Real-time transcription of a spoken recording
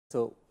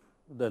So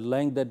the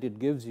length that it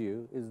gives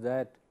you, is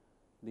that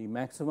the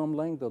maximum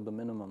length or the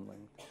minimum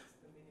length?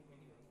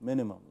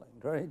 Minimum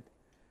length, right?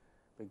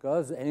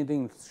 Because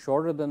anything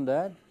shorter than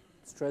that,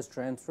 stress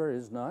transfer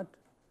is not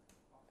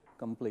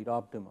complete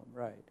optimum,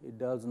 right? It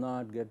does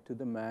not get to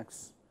the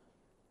max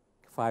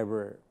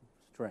fiber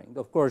strength.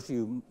 Of course,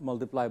 you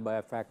multiply by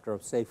a factor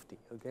of safety,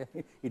 okay?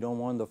 You don't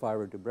want the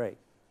fiber to break.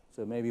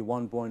 So maybe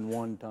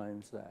 1.1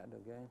 times that,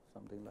 okay?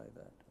 Something like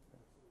that. Okay.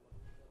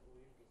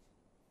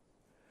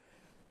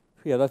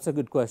 Yeah, that's a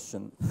good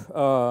question.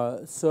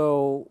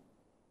 So,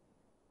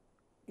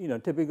 you know,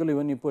 typically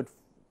when you put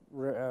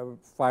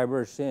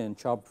fibers in,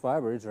 chopped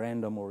fiber, it's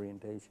random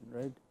orientation,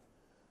 right?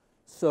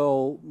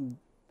 So,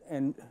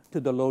 and to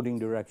the loading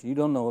direction. You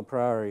don't know a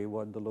priori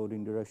what the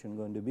loading direction is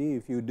going to be.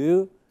 If you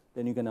do,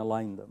 then you can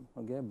align them,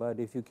 okay? But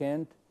if you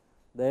can't,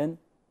 then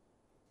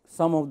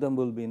some of them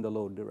will be in the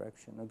load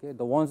direction, okay?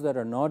 The ones that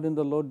are not in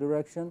the load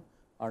direction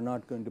are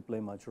not going to play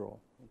much role,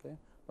 okay?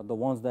 But the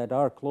ones that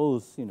are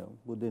close, you know,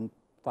 within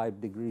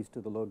 5 degrees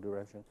to the load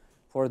direction,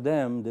 for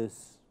them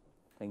this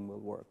thing will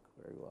work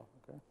very well,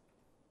 okay?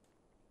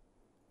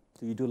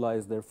 To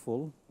utilize their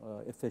full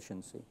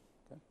efficiency,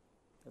 okay?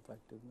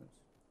 Effectiveness.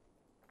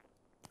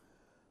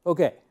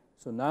 Okay,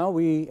 so now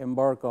we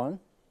embark on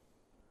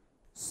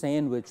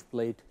sandwich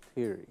plate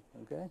theory,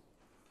 okay?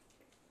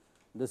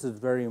 This is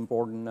very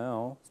important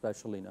now,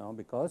 especially now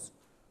because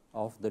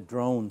of the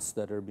drones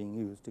that are being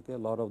used, okay? A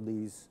lot of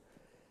these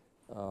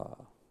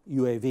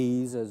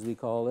UAVs, as we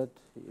call it,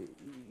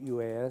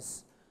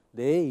 UAS,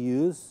 they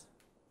use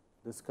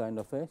this kind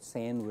of a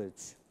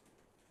sandwich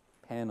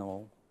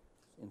panel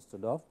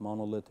instead of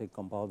monolithic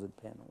composite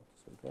panels,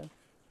 okay?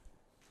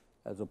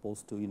 As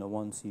opposed to, you know,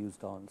 ones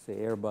used on, say,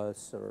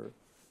 Airbus or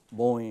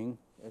Boeing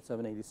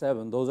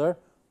 787, those are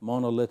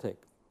monolithic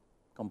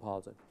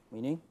composite,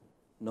 meaning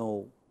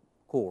no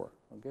core,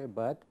 okay?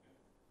 But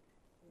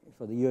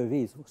for the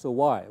UAVs, so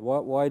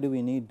why do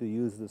we need to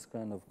use this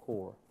kind of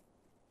core?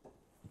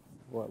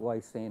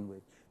 Why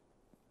sandwich?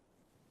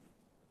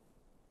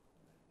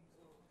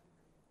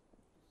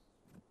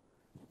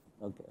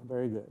 Okay,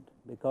 very good.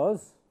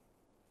 Because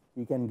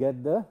you can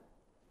get the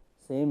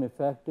same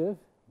effective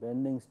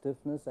bending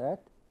stiffness at,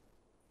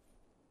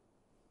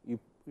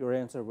 your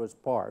answer was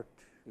part,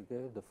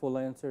 okay? The full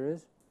answer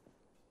is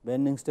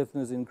bending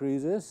stiffness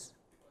increases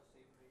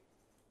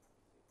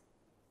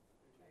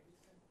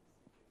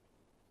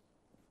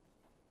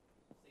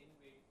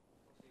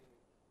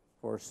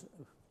for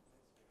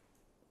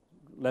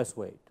less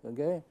weight,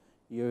 okay?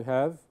 You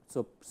have,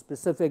 so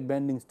specific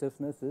bending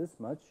stiffness is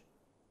much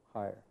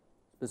higher,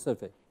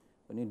 specific.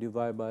 When you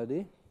divide by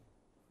the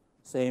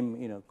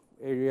same, you know,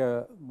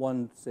 area,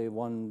 say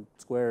 1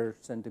 square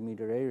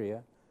centimeter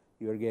area,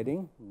 you are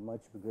getting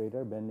much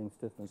greater bending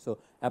stiffness. So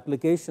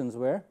applications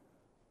where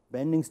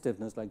bending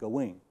stiffness, like a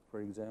wing,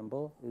 for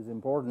example, is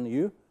important to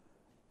you,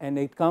 and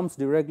it comes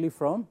directly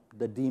from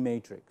the D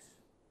matrix,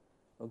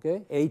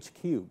 okay? H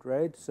cubed,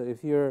 right? So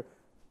if your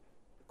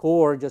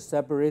core just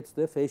separates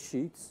the face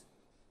sheets,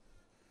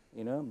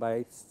 you know,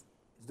 by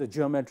the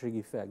geometric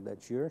effect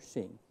that you're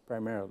seeing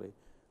primarily.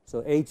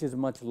 So H is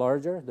much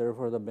larger,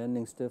 therefore the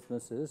bending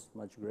stiffness is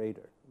much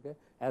greater, okay?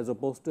 As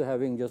opposed to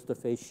having just the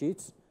face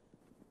sheets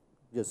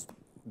just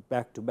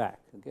back to back,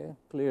 okay?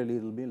 Clearly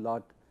it will be a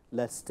lot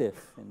less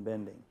stiff in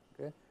bending,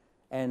 okay?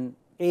 And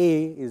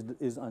A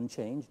is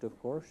unchanged, of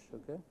course,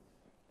 okay?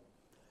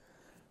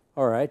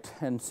 All right,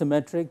 and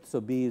symmetric,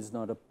 so B is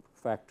not a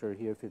factor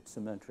here if it's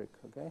symmetric,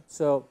 okay?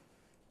 So,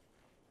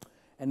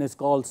 and it's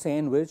called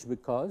sandwich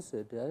because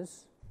it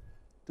has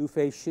 2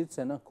 face sheets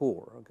and a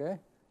core, okay?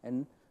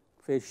 And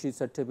face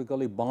sheets are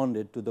typically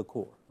bonded to the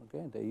core,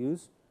 okay? They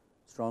use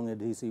strong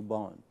adhesive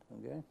bond,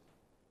 okay?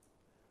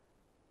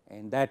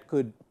 And that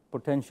could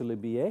potentially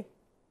be a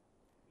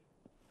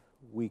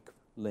weak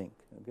link,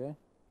 okay?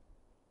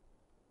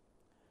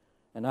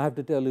 And I have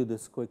to tell you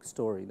this quick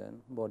story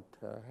then, what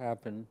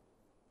happened.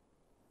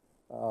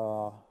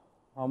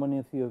 How many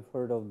of you have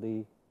heard of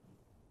the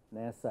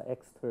NASA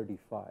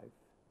X-35?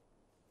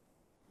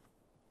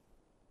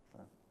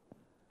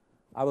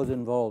 I was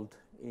involved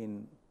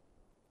in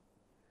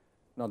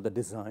not the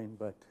design,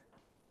 but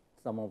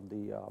some of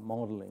the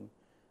modeling.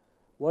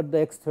 What the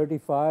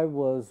X-35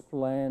 was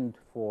planned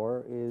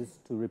for is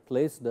to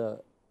replace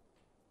the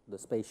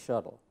space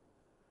shuttle.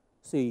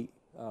 See,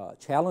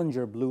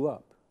 Challenger blew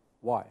up.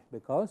 Why?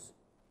 Because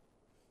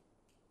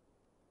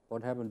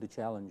what happened to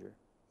Challenger?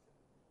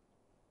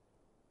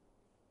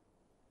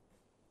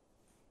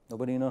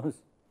 Nobody knows?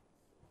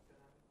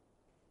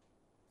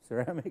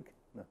 Ceramic?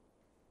 No.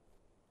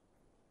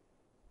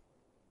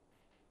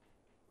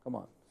 Come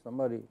on,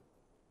 somebody.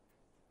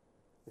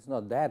 It's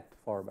not that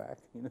far back,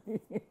 you know.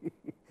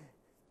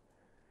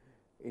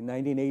 In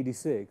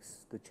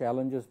 1986, the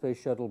Challenger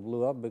space shuttle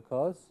blew up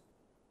because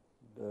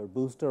the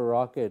booster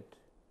rocket,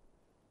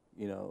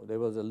 you know, there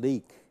was a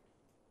leak,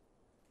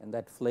 and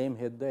that flame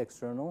hit the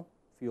external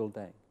fuel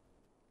tank.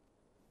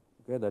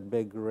 Okay, that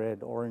big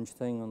red orange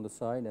thing on the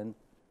side, and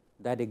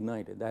that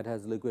ignited. That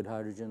has liquid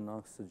hydrogen and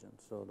oxygen.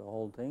 So the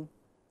whole thing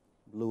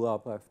blew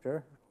up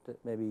after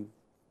maybe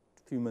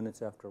few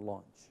minutes after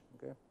launch.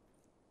 Okay.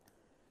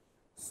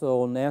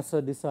 So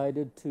NASA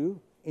decided to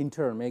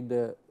make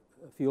the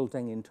fuel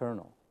tank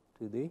internal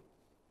to the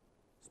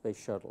space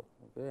shuttle,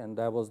 okay, and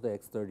that was the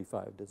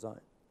X-35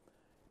 design.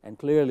 And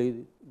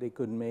clearly, they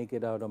couldn't make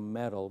it out of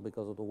metal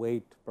because of the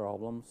weight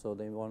problem, so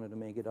they wanted to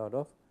make it out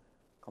of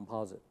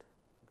composite.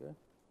 Okay.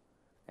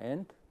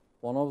 And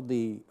one of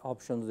the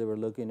options they were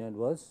looking at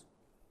was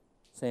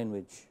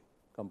sandwich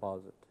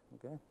composite.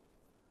 Okay.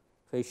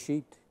 Face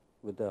sheet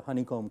with a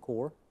honeycomb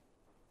core,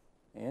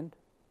 and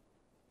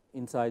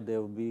inside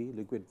there will be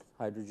liquid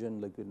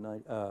hydrogen, liquid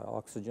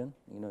oxygen,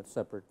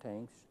 separate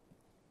tanks,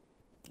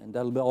 and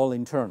that will be all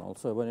internal.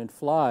 So when it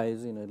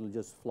flies, it will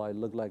just fly,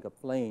 look like a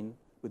plane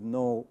with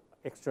no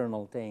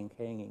external tank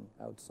hanging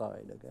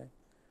outside. Okay,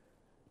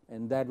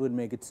 and that would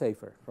make it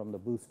safer from the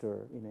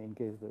booster, in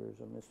case there is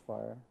a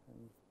misfire.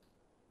 And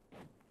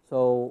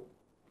so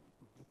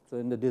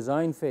in the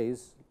design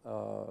phase,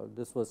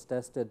 this was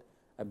tested,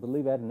 I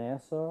believe, at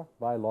NASA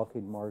by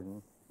Lockheed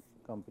Martin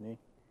company.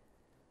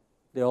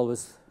 They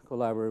always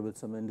collaborate with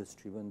some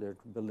industry when they're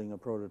building a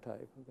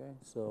prototype. Okay,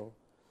 so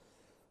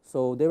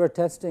they were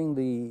testing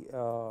the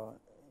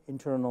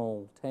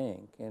internal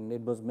tank, and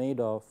it was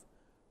made of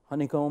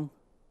honeycomb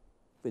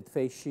with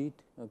face sheet.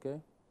 Okay,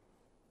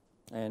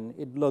 and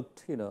it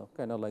looked,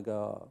 kind of like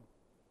a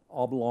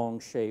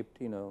oblong shaped,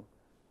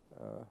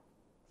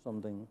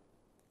 something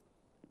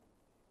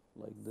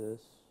like this.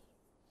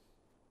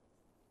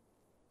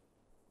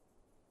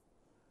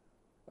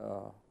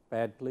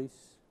 Pad, please.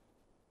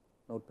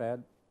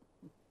 Notepad.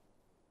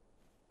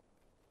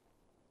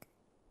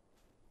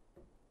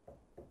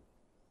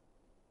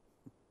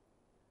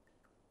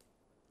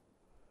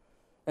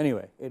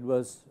 Anyway, it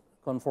was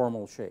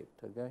conformal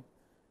shaped, okay,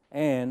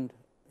 and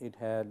it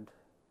had.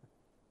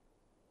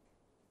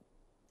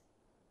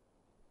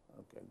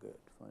 Okay, good.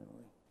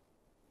 Finally,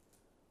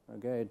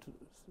 okay,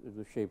 it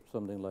was shaped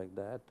something like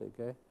that,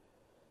 okay,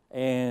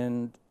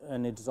 and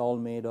it's all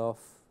made of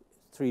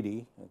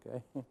 3D,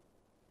 okay.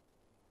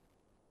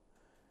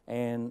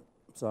 And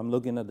so I'm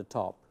looking at the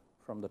top,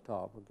 from the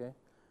top, okay,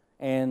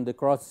 and the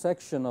cross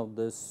section of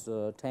this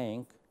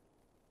tank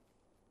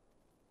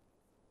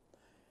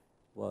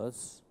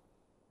was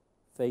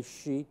face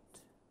sheet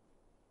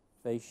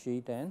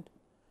and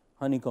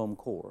honeycomb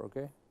core.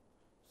 Okay,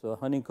 so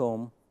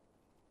honeycomb,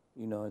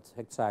 it's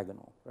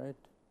hexagonal, right?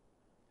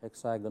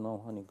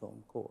 Hexagonal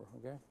honeycomb core.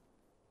 Okay,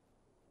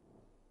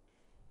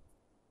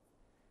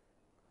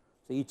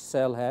 so each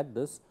cell had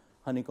this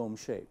honeycomb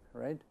shape,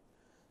 right?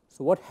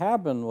 So what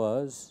happened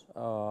was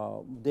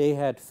they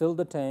had filled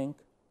the tank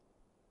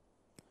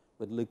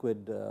with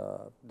liquid.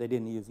 They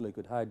didn't use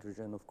liquid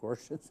hydrogen, of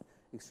course. It's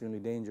extremely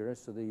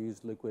dangerous. So they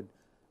used liquid,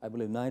 I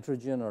believe,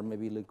 nitrogen or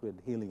maybe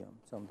liquid helium,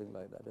 something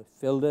like that. They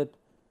filled it,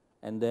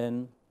 and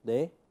then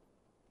they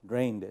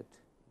drained it,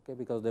 okay,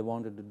 because they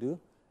wanted to do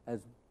as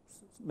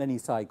many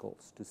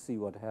cycles to see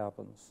what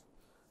happens,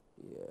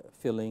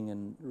 filling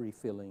and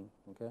refilling.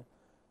 Okay,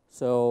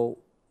 so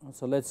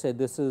let's say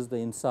this is the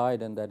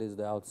inside and that is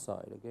the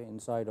outside. Okay,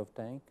 inside of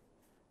tank,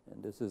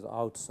 and this is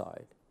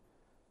outside.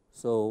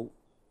 So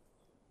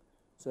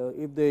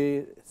if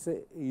they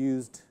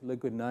used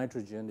liquid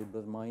nitrogen, it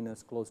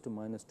was close to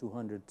minus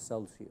 200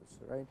 Celsius,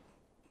 right?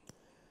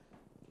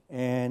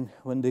 And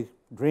when they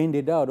drained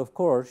it out, of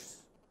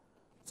course,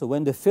 so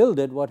when they filled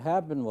it, what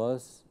happened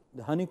was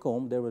the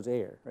honeycomb, there was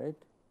air, right?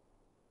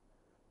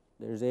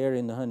 There's air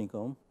in the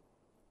honeycomb,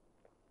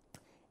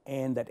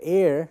 and that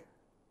air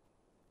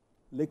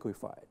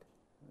liquefied.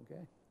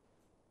 Okay,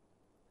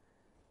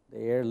 the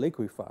air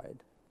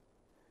liquefied,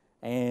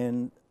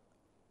 and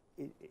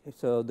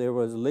so there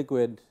was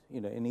liquid,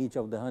 in each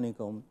of the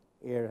honeycomb,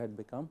 air had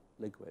become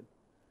liquid.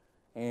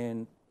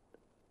 And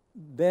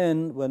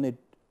then when it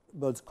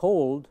was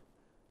cold,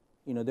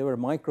 there were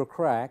micro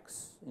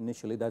cracks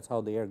initially. That's how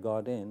the air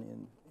got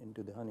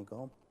into the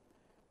honeycomb.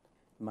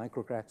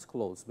 Micro cracks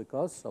closed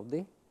because of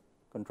the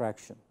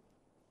contraction.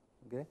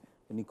 Okay,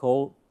 when you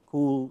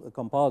cool a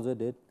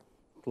composite, it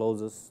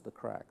closes the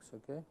cracks.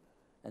 Okay,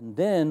 and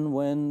then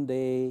when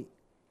they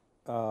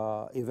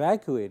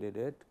evacuated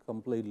it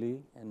completely,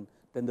 and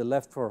then they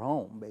left for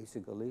home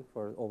basically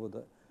for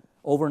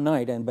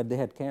overnight. But they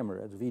had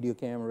cameras, video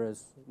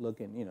cameras,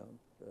 looking,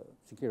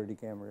 security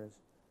cameras,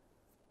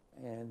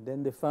 and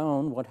then they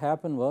found what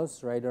happened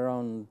was right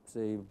around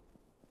say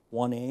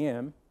 1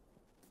 a.m.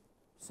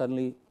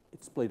 suddenly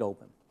it split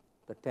open.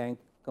 The tank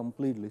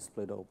completely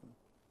split open,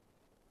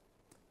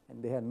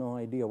 and they had no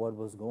idea what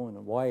was going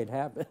on, why it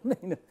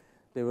happened.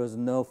 There was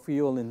no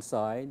fuel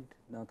inside,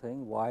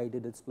 nothing. Why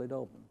did it split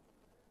open?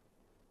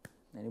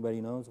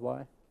 Anybody knows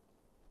why?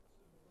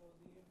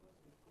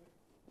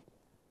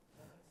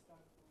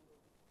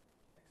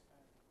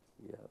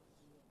 Yeah.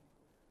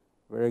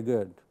 Very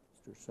good,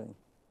 Mr. Singh.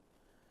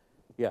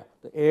 Yeah,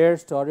 the air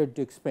started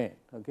to expand,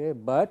 okay,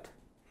 but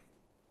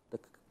the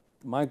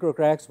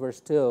microcracks were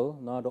still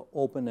not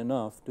open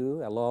enough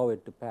to allow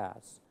it to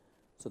pass.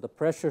 So the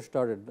pressure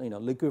started,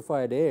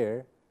 liquefied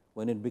air,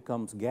 when it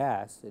becomes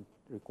gas, it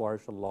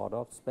requires a lot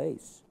of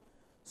space.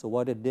 So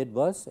what it did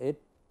was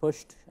it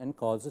pushed and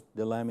caused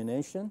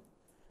delamination,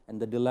 and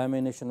the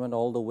delamination went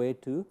all the way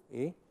to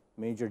a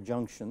major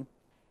junction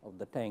of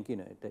the tank.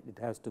 It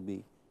has to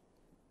be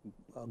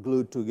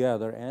glued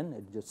together, and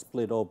it just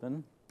split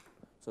open.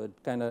 So it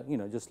kind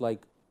of, just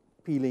like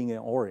peeling an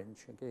orange.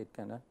 Okay, it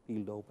kind of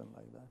peeled open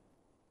like that.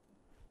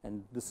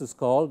 And this is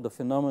called, the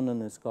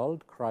phenomenon is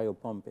called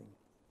cryopumping.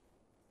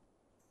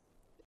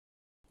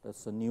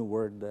 That's a new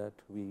word that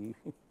we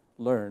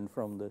learned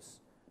from this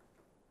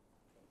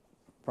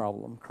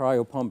problem,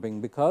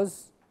 cryopumping,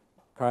 because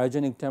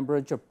cryogenic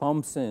temperature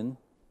pumps in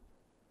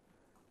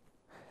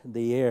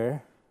the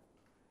air,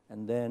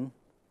 and then,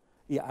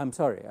 I'm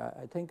sorry,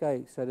 I think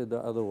I said it the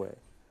other way.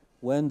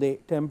 When the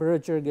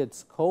temperature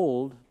gets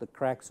cold, the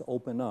cracks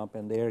open up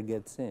and the air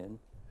gets in,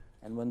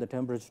 and when the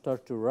temperature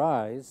starts to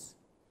rise,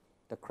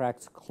 the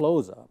cracks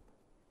close up,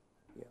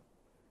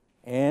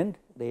 and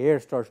the air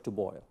starts to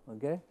boil,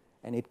 okay,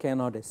 and it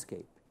cannot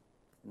escape,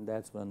 and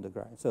that's when the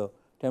grind. So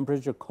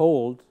temperature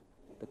cold,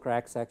 the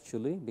cracks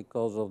actually,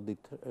 because of the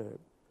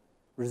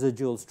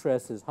residual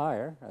stress is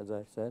higher, as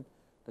I said,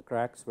 the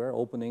cracks were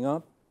opening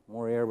up,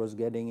 more air was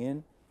getting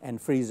in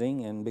and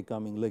freezing and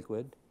becoming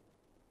liquid.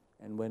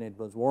 And when it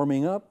was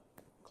warming up,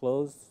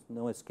 closed,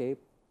 no escape,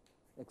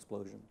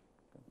 explosion.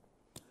 Okay.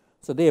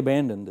 So they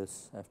abandoned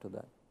this after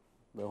that.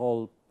 The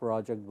whole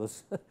project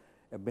was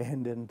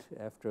abandoned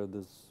after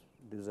this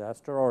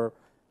disaster, or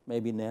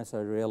maybe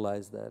NASA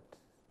realized that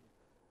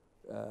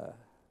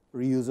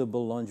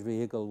reusable launch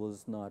vehicle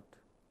was not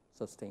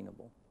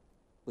sustainable,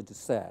 which is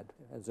sad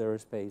as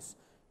aerospace,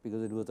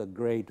 because it was a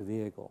great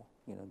vehicle,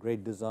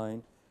 great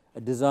design,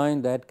 a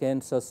design that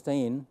can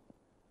sustain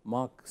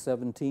Mach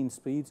 17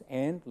 speeds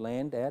and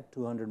land at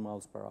 200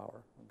 miles per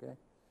hour. Okay,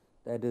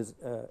 that is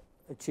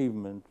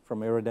achievement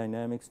from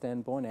aerodynamic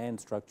standpoint and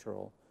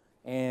structural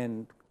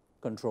and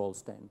control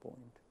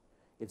standpoint.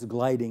 It's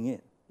gliding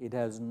in. It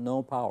has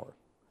no power,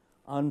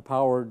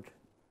 unpowered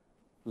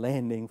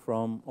landing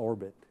from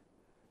orbit,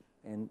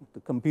 and the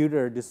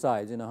computer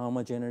decides how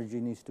much energy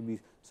needs to be.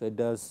 So it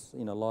does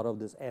a lot of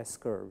this S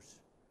curves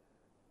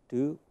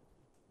to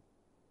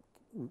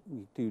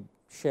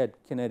shed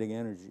kinetic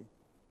energy.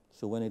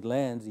 So when it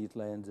lands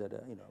at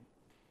a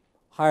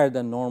higher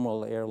than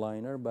normal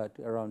airliner, but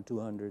around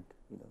 200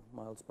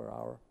 miles per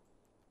hour.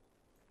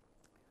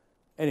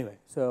 Anyway,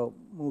 so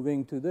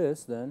moving to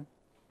this then.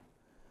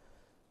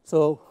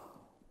 So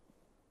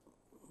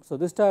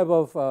this type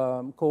of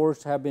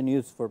cores have been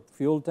used for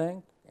fuel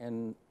tank,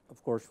 and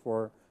of course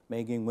for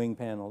making wing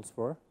panels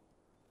for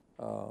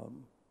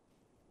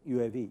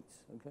UAVs.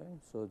 Okay,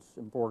 so it's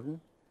important,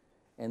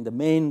 and the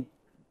main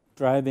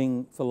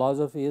driving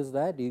philosophy is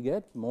that you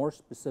get more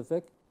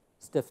specific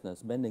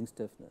stiffness, bending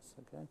stiffness.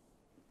 Okay.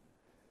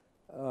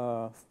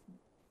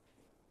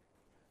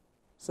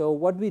 So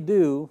what we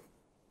do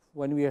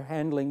when we are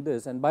handling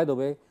this, and by the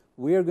way,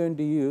 we are going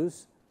to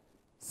use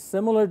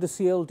similar to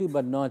CLT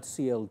but not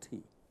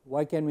CLT.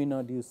 Why can we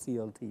not use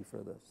CLT for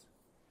this?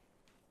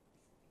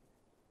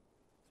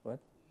 What?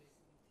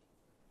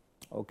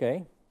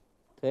 Okay,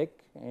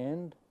 thick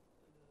and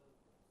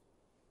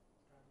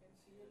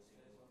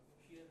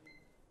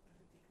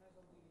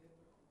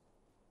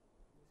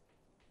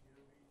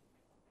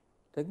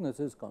thickness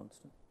is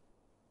constant.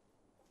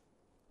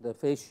 The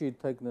face sheet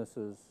thickness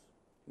is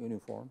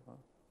uniform. Huh?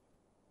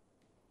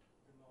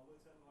 The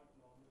normals are not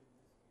normal in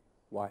this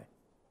case. Why?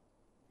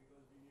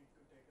 Because we need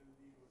to tackle the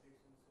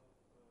rotations of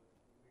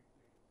unit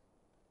planes.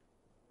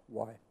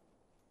 Why? To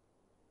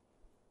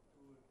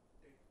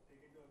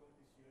take into account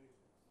the shear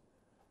effects.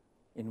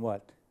 In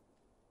what?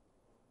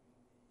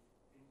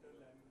 In the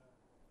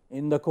interlaminar.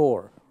 In the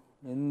core.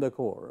 In the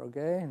core,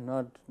 okay?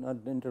 Not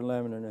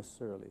interlaminar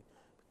necessarily.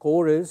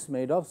 Core is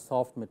made of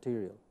soft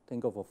material.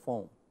 Think of a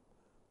foam,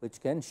 which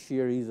can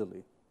shear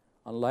easily,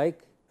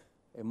 unlike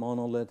a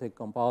monolithic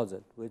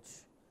composite,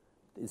 which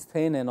is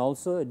thin and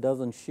also it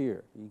doesn't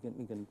shear. You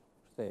can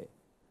say,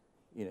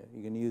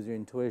 you can use your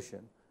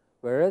intuition.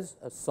 Whereas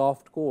a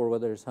soft core,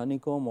 whether it's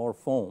honeycomb or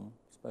foam,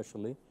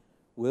 especially,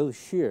 will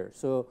shear.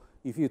 So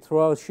if you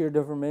throw out shear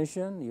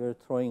deformation, you're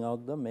throwing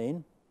out the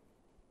main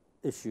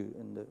issue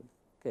in the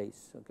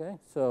case. Okay,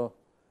 so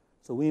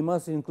we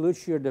must include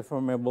shear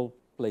deformable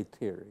plate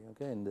theory.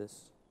 Okay, in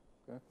this.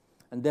 Okay?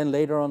 And then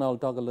later on, I'll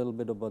talk a little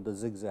bit about the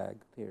zigzag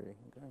theory.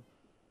 Okay,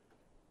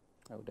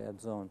 I would add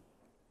zone.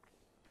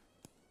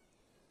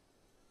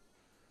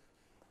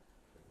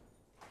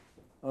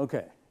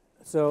 Okay,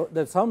 so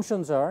the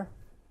assumptions are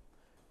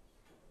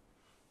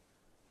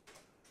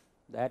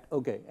that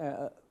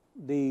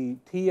the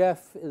TF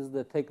is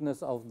the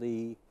thickness of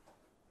the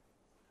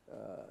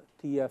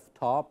TF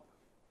top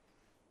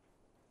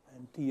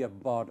and TF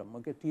bottom.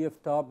 Okay, TF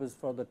top is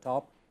for the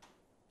top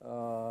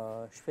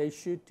face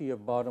sheet,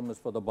 TF bottom is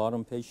for the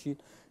bottom face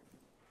sheet,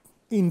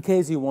 in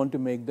case you want to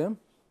make them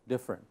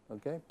different.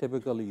 Okay,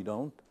 typically you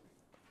don't.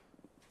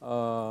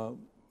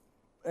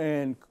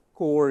 And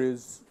core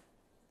is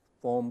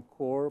foam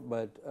core,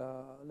 but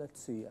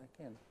let's see, I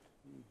can't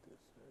read this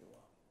very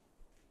well.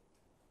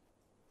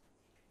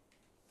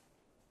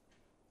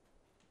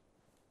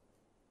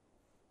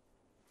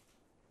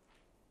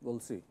 we'll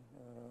see.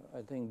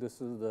 I think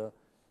this is the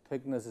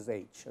thickness is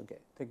H. Okay,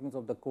 thickness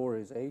of the core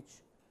is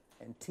H,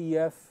 and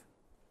TF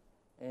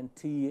and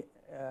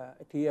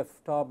TF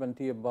top and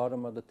TF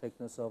bottom are the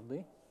thickness of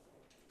the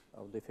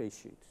face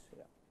sheets.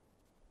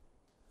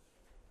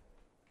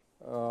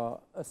 Yeah.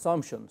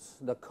 Assumptions: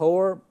 the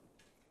core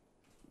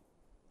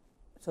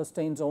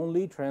sustains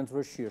only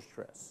transverse shear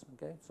stress.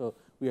 Okay, so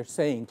we are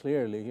saying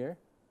clearly here,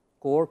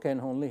 core can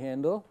only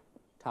handle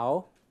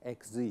tau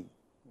xz.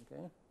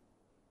 Okay,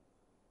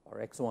 or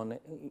x1.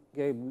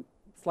 Okay,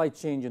 slight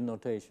change in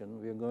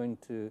notation. We are going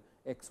to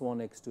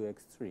x1, x2,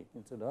 x3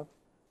 instead of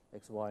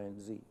x, y, and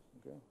z.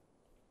 Okay.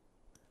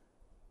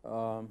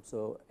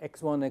 So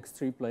x1,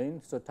 x3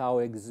 plane, so tau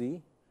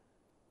xz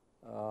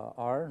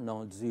are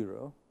not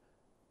 0,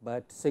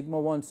 but sigma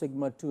 1,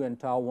 sigma 2, and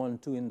tau 1,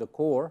 2 in the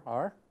core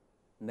are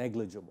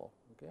negligible.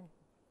 Okay,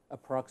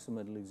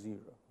 approximately 0.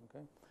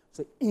 Okay,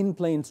 so in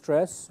plane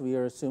stress we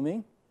are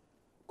assuming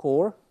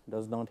core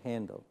does not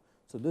handle.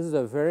 So this is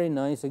a very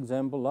nice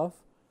example of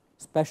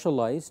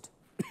specialized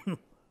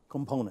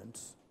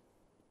components.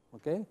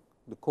 Okay,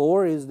 the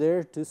core is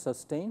there to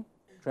sustain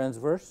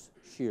transverse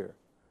shear,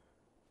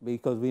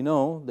 because we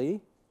know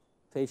the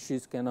face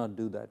sheets cannot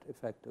do that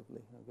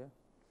effectively. Okay,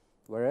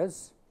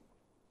 whereas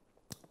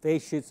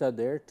face sheets are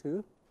there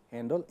to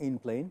handle in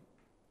plane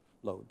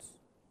loads,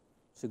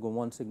 sigma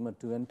 1, sigma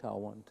 2, and tau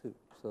 1, 2.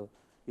 So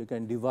you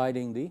can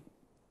dividing the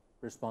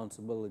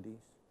responsibilities.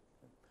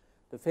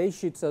 The face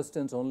sheet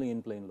sustains only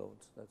in plane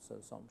loads. That's the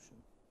assumption.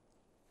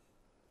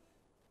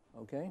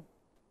 Okay,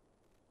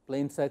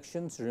 plane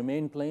sections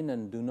remain plane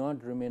and do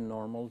not remain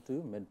normal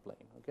to mid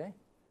plane. Okay,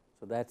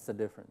 so that's the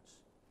difference.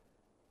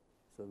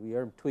 So we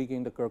are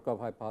tweaking the Kirchhoff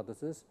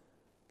hypothesis.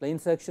 Plane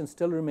sections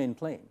still remain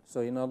plane.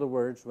 So in other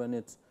words, when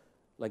it's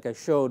like I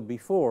showed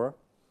before,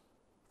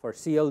 for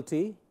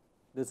CLT,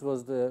 this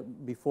was the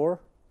before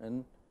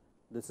and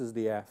this is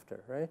the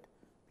after, right?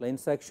 Plane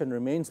section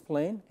remains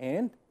plane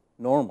and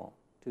normal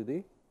to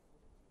the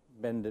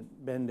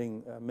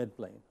bending mid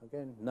plane.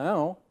 Okay,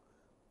 now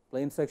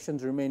plane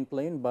sections remain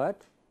plane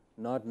but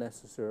not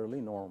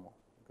necessarily normal.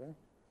 Okay,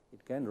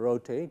 it can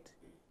rotate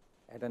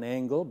at an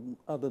angle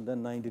other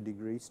than 90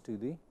 degrees to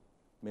the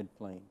mid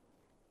plane.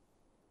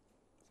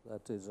 So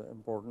that is an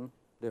important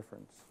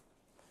difference.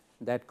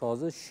 That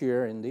causes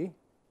shear in the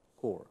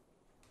core.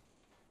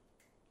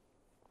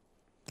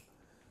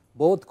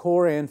 Both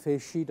core and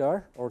face sheet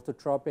are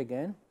orthotropic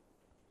and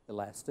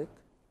elastic,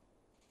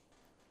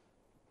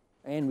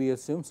 and we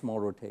assume small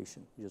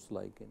rotation, just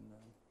like in.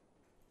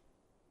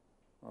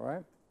 All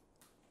right.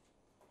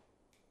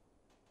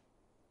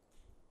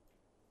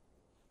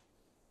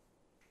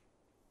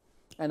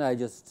 And I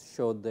just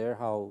showed there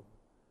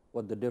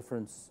what the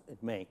difference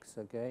it makes.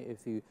 Okay,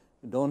 if you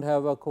don't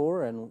have a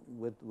core and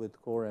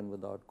with core and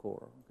without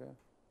core. Okay,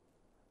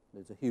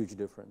 there's a huge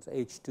difference.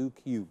 H2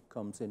 cube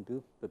comes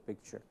into the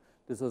picture.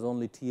 This was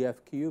only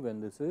TF cube,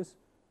 and this is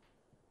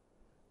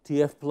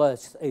TF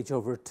plus H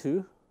over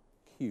 2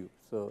 cube.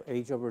 So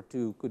H over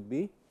 2 could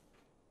be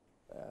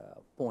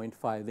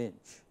 0.5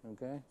 inch.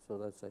 Okay, so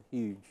that's a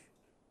huge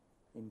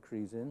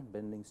increase in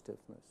bending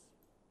stiffness.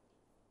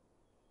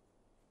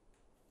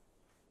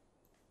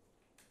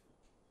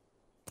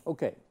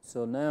 Okay,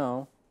 so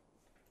now,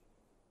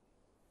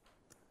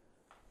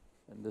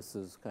 and this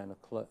is kind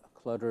of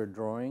cluttered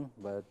drawing,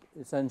 but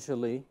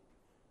essentially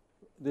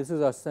this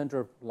is our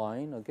center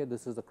line. Okay,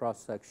 this is the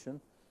cross section,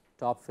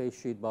 top face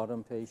sheet,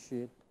 bottom face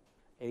sheet.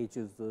 H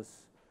is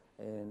this,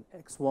 and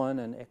x1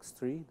 and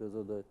x3, those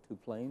are the two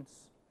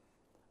planes.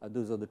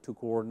 Those are the two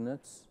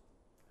coordinates,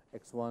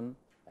 x1,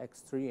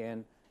 x3,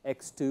 and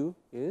x2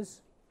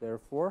 is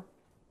therefore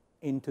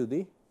into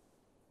the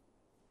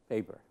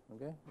paper.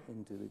 Okay,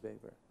 into the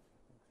paper.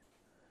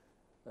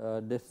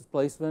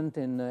 Displacement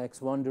in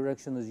x1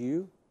 direction is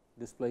u.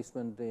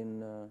 Displacement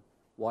in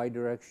y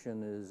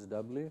direction is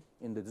w.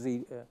 In the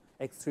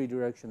x3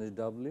 direction is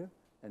w,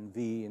 and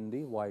v in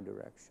the y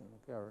direction.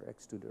 Okay, or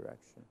x2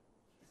 direction.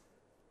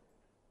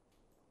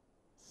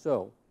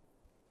 So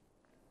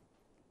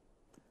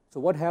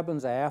what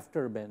happens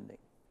after bending?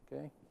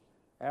 Okay,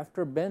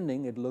 after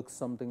bending, it looks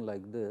something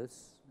like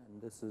this,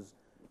 and this is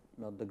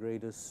not the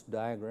greatest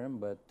diagram,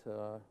 but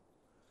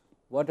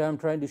what I'm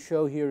trying to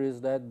show here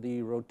is that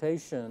the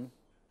rotation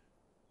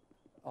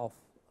of,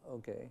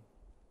 okay,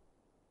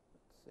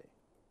 let's see.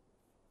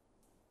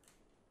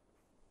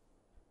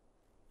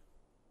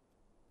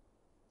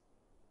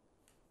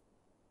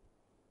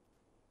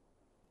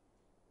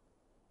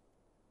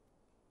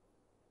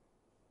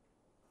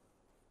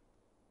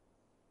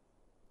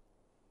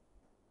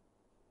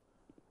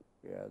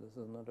 Yeah, this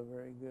is not a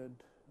very good.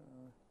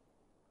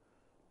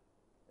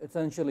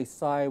 Essentially,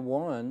 psi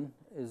 1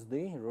 is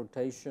the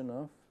rotation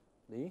of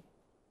the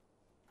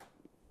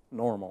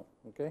normal,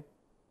 okay,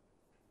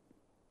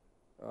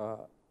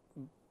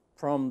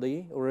 from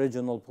the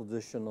original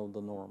position of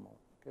the normal.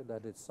 Okay,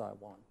 that is psi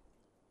 1.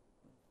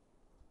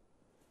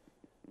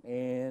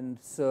 And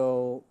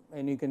so,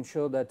 and you can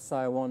show that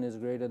psi 1 is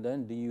greater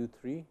than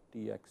du3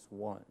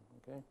 dx1.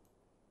 Okay.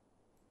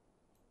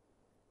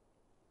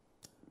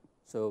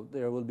 So,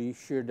 there will be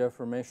shear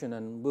deformation,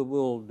 and we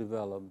will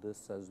develop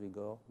this as we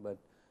go. But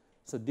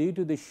so, due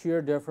to the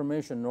shear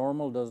deformation,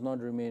 normal does not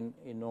remain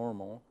a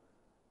normal.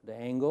 The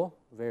angle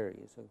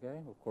varies, okay,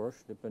 of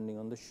course, depending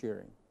on the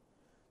shearing.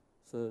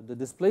 So, the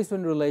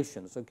displacement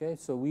relations, okay.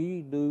 So,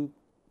 we do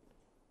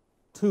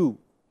two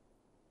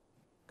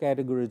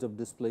categories of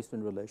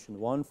displacement relation,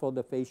 one for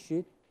the face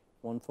sheet,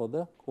 one for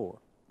the core.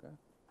 Okay.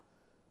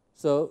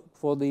 So,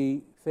 for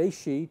the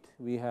face sheet,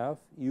 we have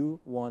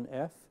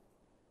U1F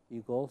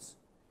equals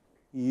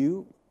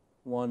U1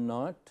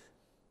 naught,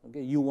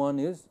 okay. U1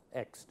 is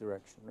x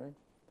direction, right.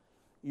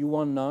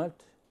 U1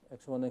 naught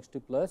x1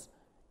 x2 plus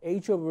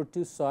h over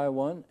 2 psi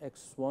 1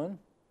 x1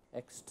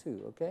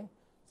 x2, okay.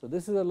 So,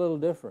 this is a little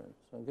different,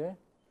 okay.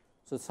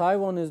 So, psi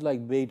 1 is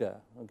like beta,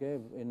 okay,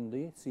 in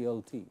the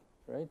CLT,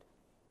 right,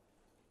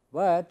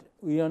 but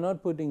we are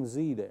not putting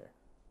z there,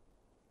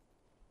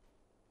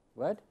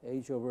 but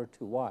h over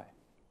 2 y.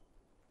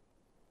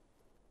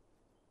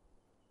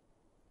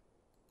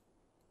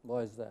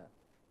 Why is that?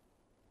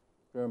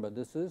 Remember,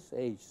 this is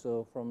h,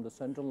 so from the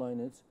central line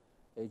it's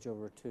h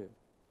over 2.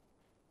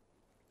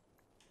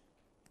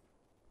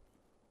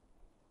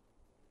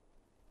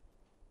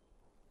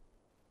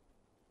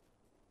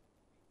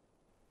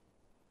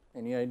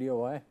 Any idea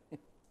why?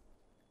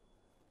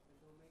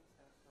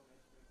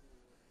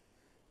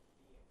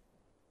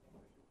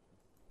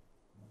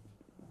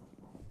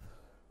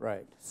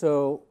 Right.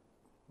 So,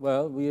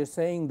 well, we are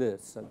saying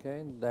this,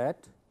 okay,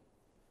 that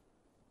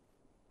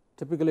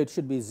typically it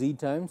should be z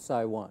times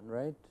psi 1,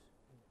 right,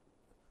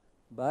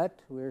 but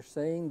we are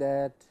saying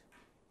that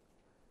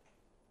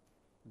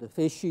the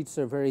face sheets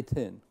are very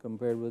thin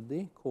compared with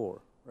the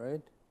core,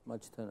 right,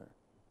 much thinner.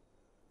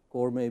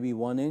 Core may be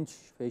 1 inch,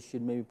 face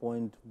sheet may be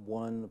 0.1,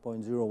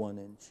 0.01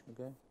 inch,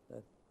 okay.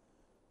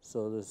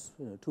 So, there's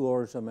 2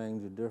 orders of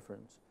magnitude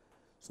difference.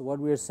 So, what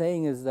we are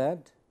saying is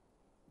that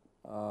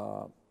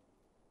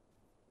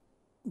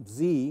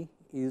z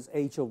is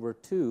h over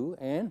 2,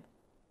 and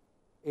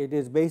it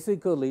is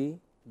basically,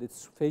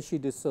 this face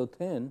sheet is so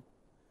thin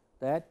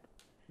that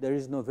there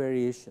is no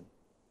variation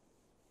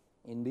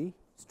in the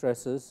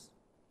stresses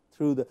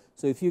through the.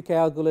 So, if you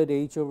calculate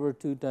h over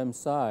 2 times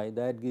psi,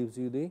 that gives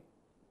you the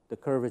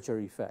curvature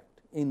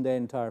effect in the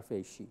entire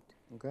face sheet.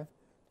 Okay,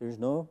 there is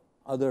no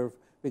other,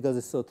 because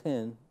it's so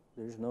thin,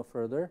 there is no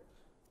further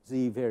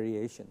z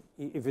variation.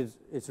 If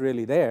it's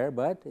really there,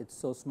 but it's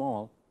so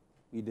small,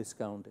 we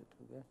discount it.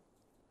 Okay,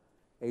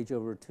 h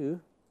over 2.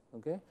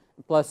 Okay,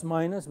 plus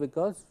minus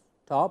because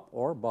top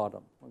or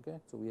bottom. Okay,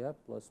 so we have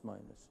plus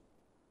minus,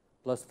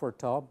 plus for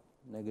top,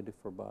 negative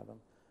for bottom.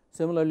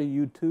 Similarly,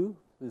 U2,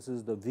 this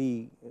is the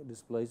V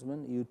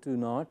displacement, U2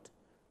 naught,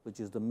 which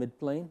is the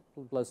midplane,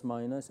 plus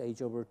minus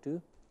h over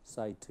 2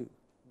 psi 2.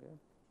 Okay.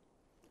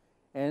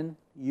 And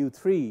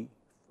U3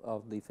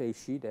 of the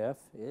face sheet F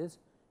is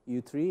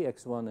U3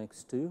 x1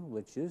 x2,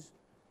 which is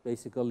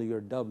basically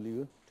your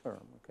W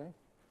term. Okay.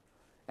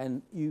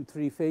 And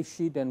U3 face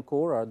sheet and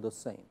core are the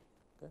same.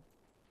 Okay.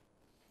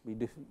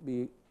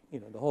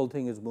 The whole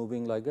thing is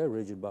moving like a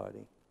rigid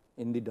body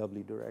in the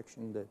W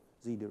direction, the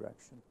Z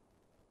direction.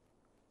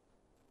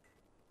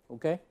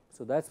 Okay.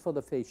 So, that's for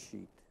the face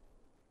sheet.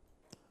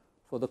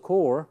 For the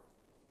core,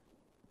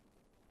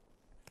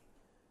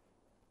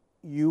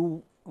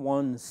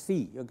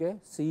 U1C, okay,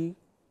 C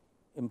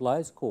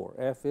implies core,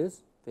 F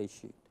is face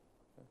sheet.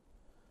 Okay.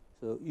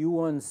 So,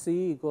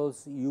 U1C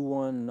equals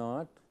U1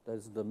 naught, that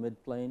is the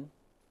midplane,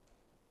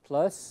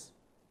 plus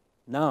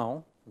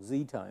now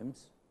Z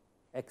times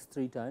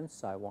x3 times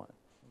psi 1.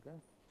 Okay.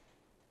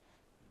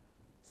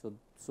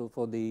 So,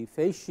 for the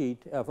face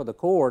sheet, for the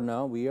core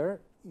now we are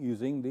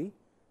using the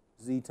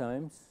Z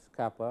times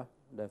kappa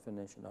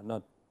definition, or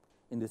not,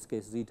 in this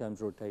case Z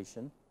times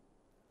rotation.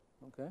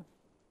 Okay.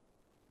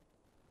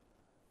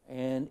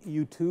 And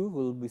U2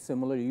 will be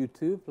similar,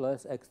 U2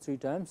 plus x3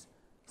 times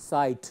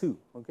psi 2.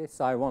 Okay.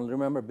 Psi 1,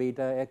 remember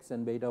beta x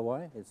and beta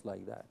y, it's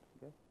like that.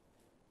 Okay.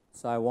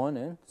 Psi 1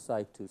 and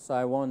psi 2.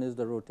 Psi 1 is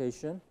the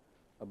rotation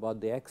about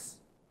the x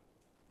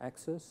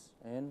axis,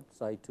 and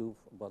psi 2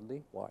 about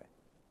the y.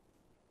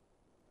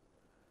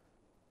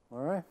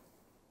 All right.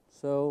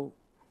 So,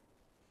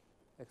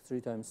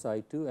 x3 times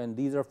psi 2, and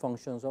these are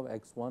functions of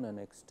x1 and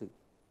x2.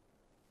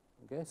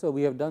 Okay. So,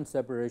 we have done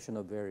separation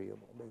of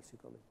variable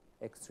basically.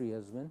 X3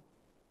 has been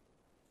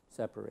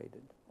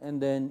separated, and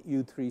then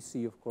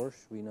U3C, of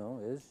course, we know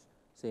is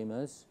same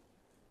as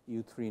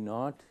U3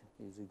 naught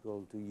is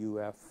equal to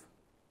U3F.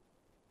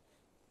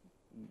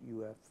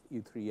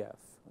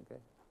 Okay.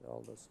 They're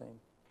all the same.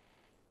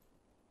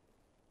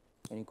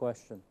 Any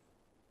question?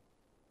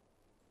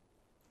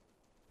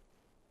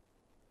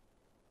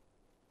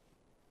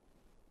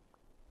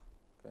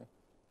 Okay.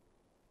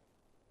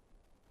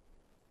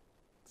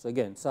 So,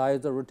 again, psi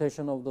is the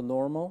rotation of the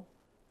normal,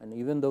 and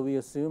even though we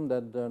assume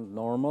that the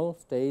normal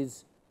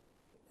stays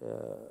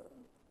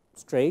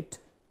straight,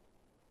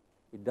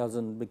 it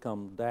doesn't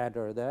become that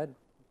or that,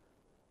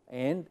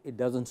 and it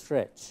doesn't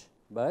stretch,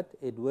 but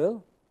it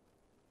will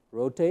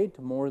rotate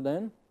more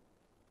than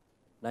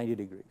 90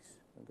 degrees.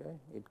 Okay.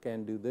 It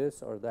can do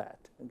this or that.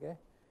 Okay.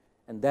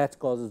 and that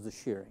causes the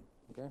shearing.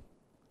 Okay.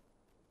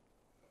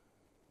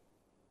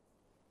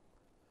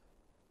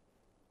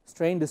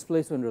 Strain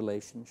displacement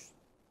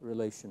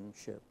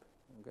relationship.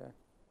 Okay.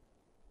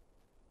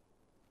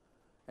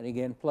 And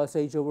again, plus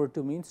h over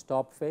 2 means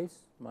top face,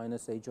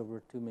 minus h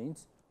over 2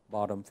 means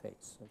bottom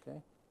face. Okay.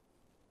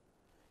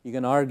 You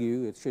can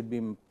argue it should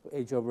be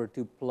h over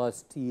 2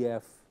 plus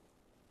Tf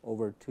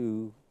over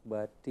 2,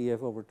 but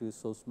Tf over 2 is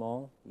so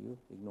small, you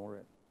ignore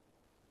it.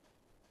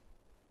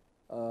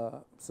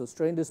 So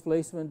strain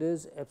displacement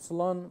is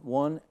epsilon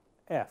 1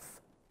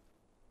 f,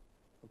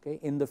 okay,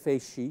 in the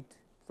face sheet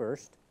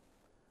first.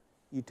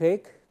 You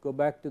go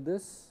back to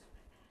this,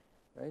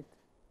 right,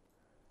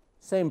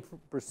 same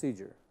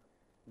procedure.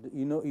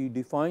 You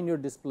define your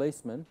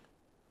displacement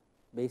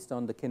based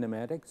on the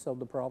kinematics of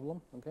the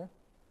problem, okay,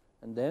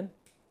 and then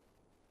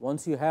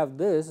once you have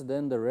this,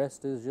 then the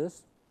rest is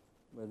just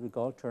what we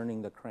call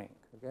turning the crank,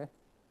 okay.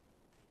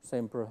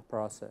 Same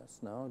process.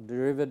 Now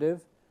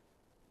derivative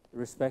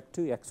respect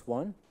to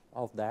x1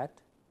 of that,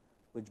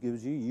 which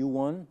gives you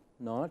u1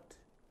 naught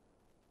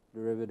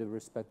derivative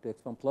respect to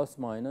x1 plus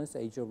minus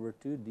h over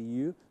 2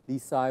 du d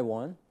psi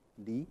 1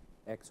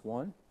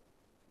 dx1.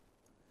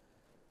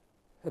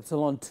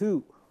 Epsilon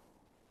 2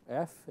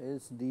 f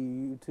is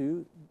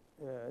du2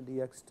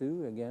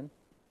 dx2 again,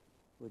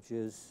 which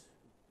is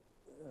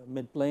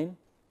midplane,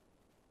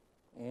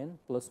 and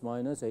plus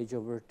minus h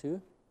over 2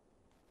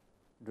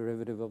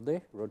 derivative of the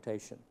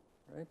rotation,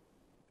 right,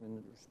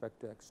 in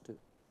respect to x2.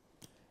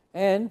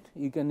 And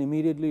you can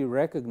immediately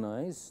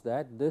recognize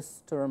that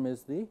this term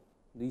is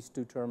these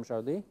two terms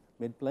are the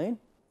midplane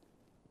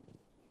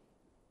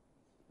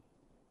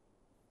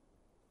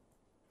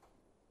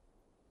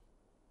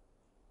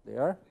they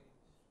are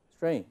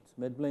strains,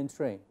 midplane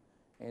strain,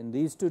 and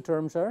these two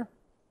terms are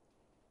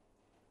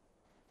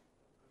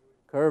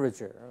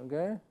curvature.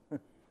 Okay.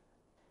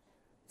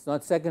 It's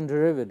not second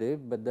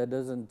derivative, but that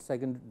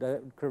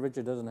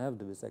curvature doesn't have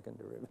to be second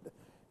derivative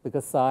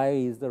because psi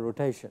is the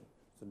rotation.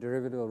 So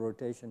derivative of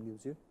rotation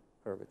gives you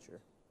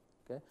curvature.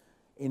 Okay.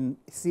 In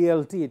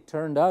CLT, it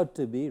turned out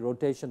to be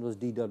rotation was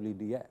dw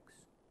dx.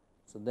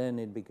 So then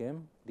it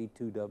became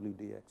d2w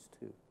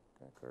dx2.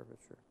 Okay,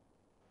 curvature.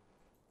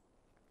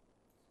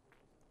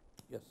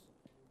 Yes.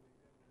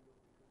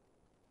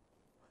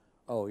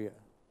 Oh yeah.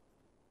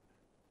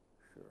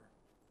 Sure.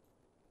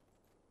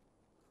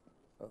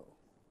 Oh.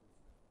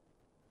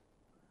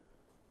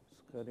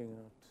 It's cutting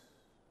out.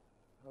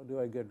 How do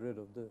I get rid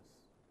of this?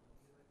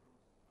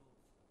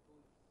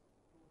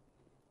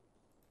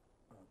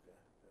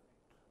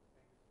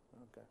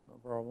 Okay, no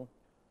problem.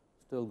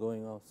 Still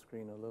going off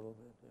screen a little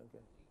bit.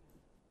 Okay.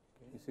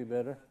 Can you see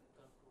better?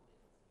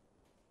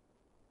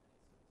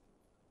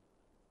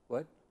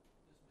 What?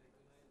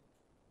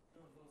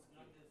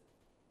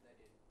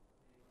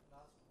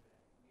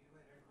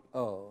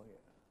 Oh,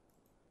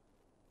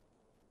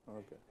 yeah.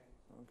 Okay.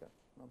 Okay,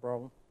 no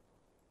problem.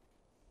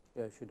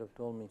 Yeah, you should have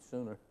told me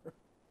sooner.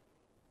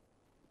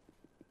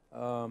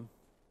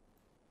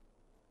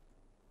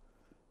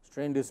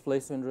 Strain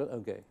displacement.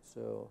 Okay,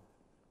 so.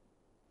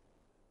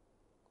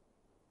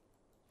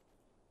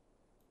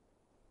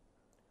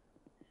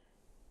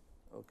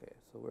 Okay,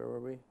 so where were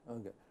we?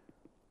 Okay.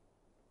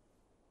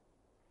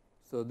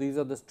 So these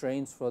are the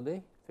strains for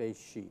the face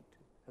sheet.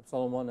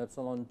 Epsilon 1,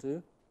 epsilon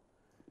 2,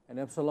 and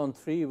epsilon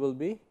 3 will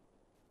be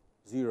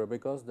 0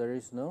 because there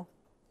is no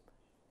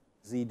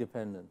z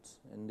dependence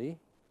in the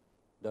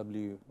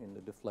w in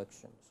the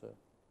deflection. So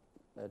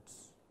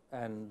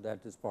that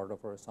is part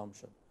of our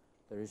assumption.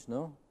 There is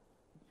no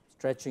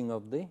stretching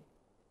of the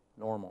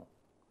normal.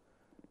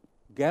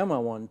 Gamma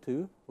 1,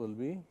 2 will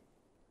be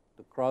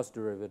the cross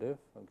derivative,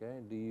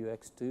 okay, du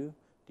x2,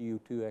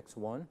 du2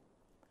 x1,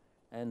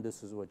 and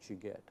this is what you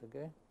get.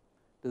 Okay,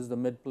 this is the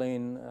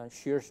midplane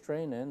shear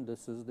strain, and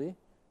this is the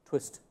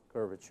twist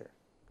curvature.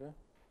 Okay,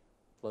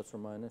 plus or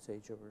minus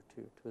h over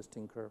 2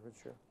 twisting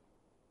curvature,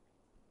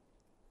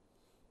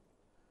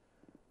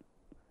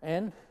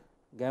 and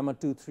gamma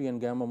 2, 3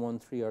 and gamma 1,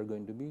 3 are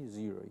going to be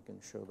 0. You can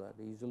show that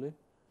easily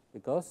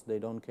because they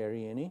don't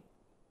carry any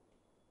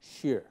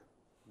shear.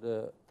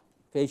 The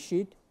face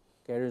sheet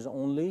carries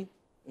only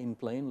in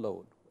plane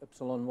load,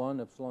 epsilon 1,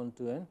 epsilon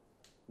 2 and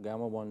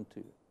gamma 1,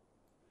 2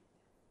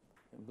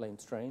 in plane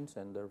strains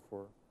and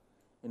therefore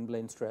in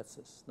plane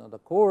stresses. Now the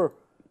core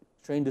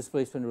strain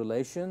displacement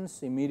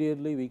relations,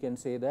 immediately we can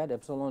say that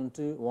epsilon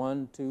 2,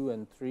 1, 2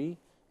 and 3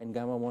 and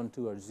gamma 1,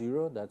 2 are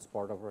 0. That's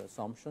part of our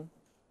assumption.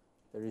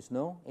 There is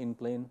no in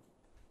plane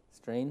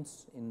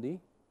strains in the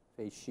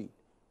face sheet,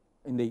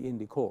 in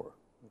the core.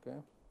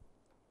 Okay.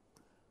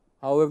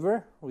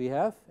 However, we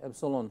have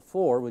epsilon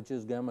 4, which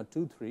is gamma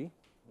 2, 3.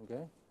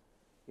 Okay,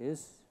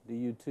 is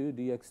du2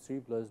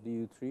 dx3 plus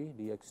du3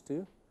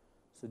 dx2.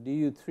 So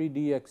du3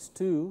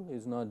 dx2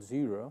 is not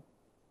 0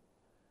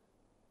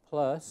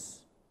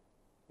 plus,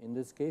 in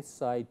this case,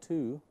 psi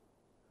 2.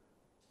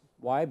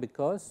 Why?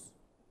 Because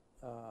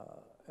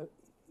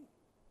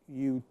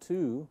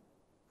u2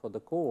 for the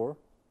core,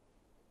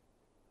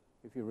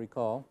 if you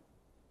recall,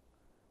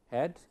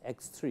 had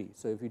x3.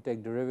 So if you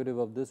take derivative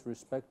of this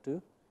respect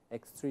to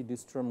x3,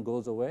 this term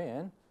goes away,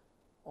 and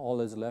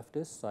all is left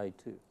is psi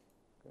 2.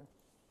 Okay.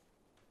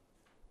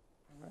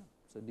 All right.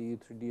 So,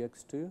 du3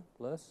 dx2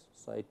 plus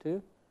psi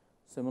 2.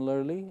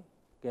 Similarly,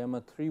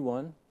 gamma 3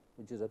 1,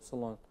 which is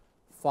epsilon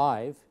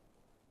 5,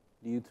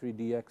 du3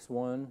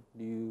 dx1,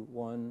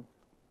 du1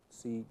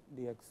 c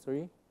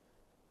dx3,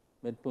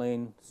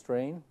 midplane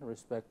strain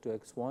respect to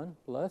x1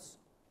 plus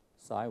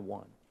psi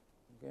 1.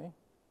 Okay.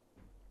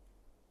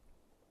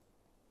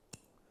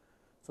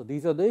 So,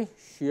 these are the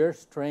shear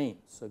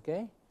strains,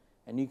 okay?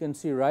 And you can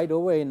see right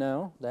away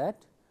now that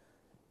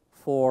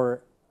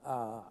for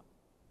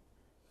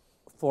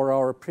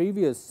our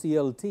previous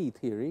CLT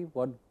theory,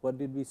 what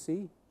did we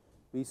see?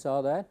 We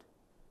saw that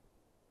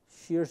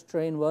shear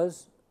strain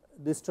was,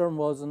 this term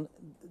was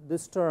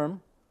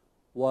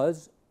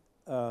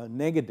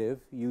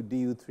negative u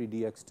du3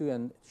 dx2,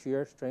 and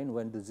shear strain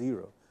went to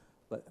 0.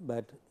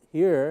 But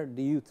here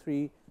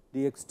du3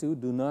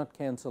 dx2 do not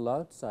cancel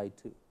out psi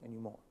 2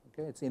 anymore.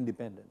 Okay, it's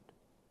independent,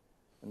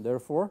 and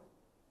therefore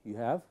you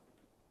have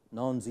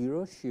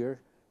non-zero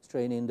shear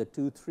strain in the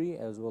 2-3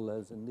 as well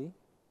as in the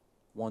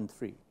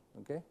 1-3.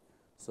 Okay,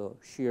 so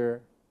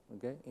shear,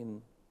 okay,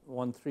 in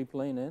 1-3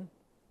 plane and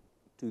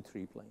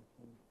 2-3 plane.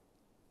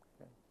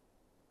 Okay.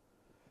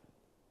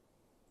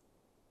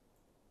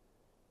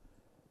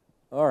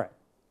 All right.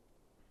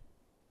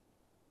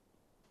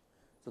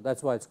 So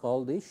that's why it's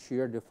called the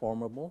shear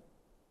deformable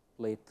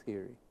plate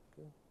theory.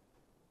 Okay.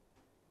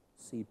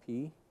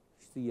 CP.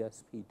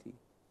 CSPT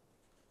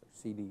or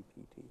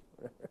CDPT.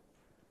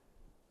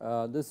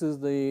 This is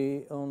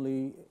the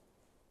only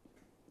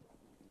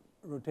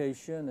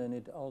rotation, and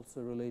it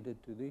also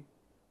related to the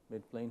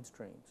midplane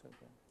strains.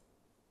 Okay.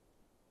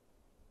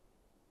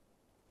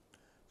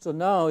 So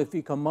now, if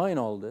we combine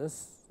all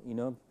this,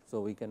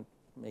 so we can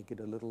make it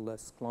a little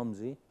less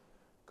clumsy.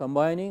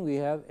 Combining, we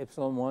have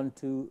epsilon 1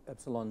 to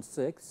epsilon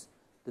 6.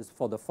 This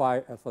for the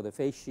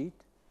phase sheet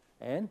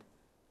and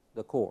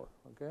the core.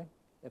 Okay.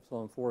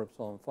 Epsilon 4,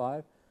 epsilon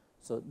 5.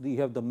 So,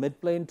 you have the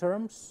midplane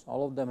terms,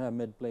 all of them have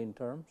midplane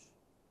terms,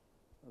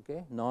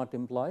 okay. Naught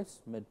implies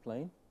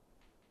midplane,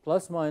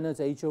 plus minus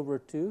h over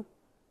 2,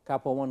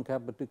 kappa 1,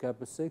 kappa 2,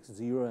 kappa 6,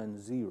 0 and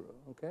 0.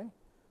 Okay.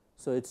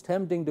 So, it's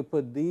tempting to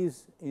put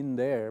these in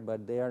there,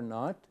 but they are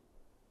not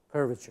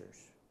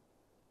curvatures,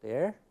 they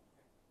are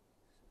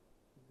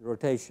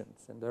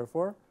rotations, and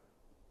therefore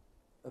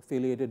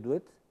affiliated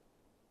with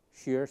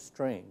shear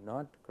strain,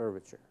 not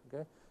curvature.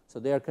 Okay. So,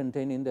 they are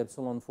contained in the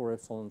epsilon 4,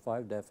 epsilon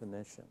 5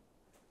 definition,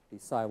 the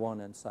psi 1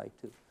 and psi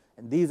 2,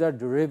 and these are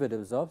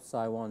derivatives of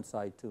psi 1,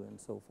 psi 2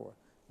 and so forth,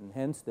 and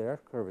hence they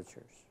are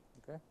curvatures.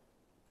 Okay.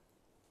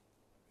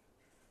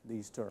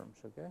 These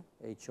terms, okay,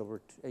 h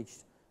over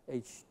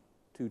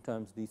h2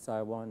 times d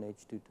psi 1,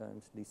 h2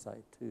 times d psi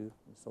 2 and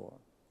so on,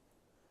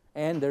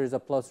 and there is a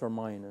plus or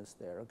minus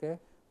there, okay,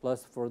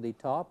 plus for the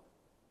top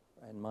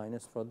and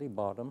minus for the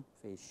bottom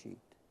phase sheet.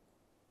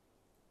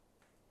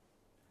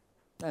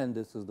 And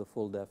this is the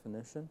full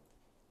definition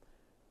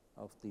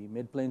of the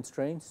midplane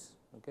strains.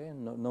 Okay.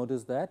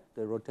 Notice that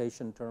the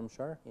rotation terms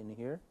are in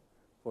here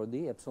for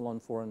the epsilon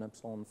 4 and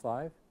epsilon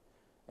 5,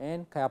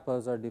 and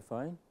kappas are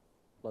defined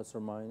plus or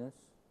minus,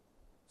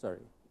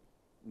 sorry,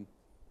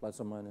 plus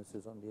or minus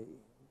is on the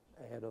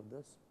ahead of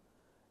this,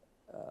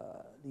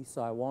 d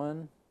psi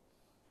 1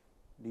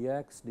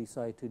 dx, d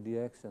psi 2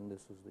 dx, and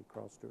this is the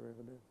cross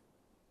derivative.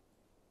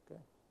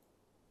 Okay.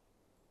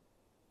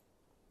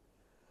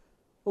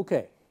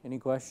 Okay. Any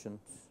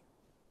questions?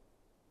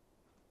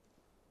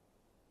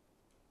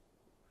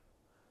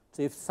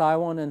 So, if psi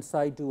 1 and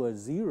psi 2 are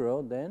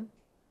 0, then,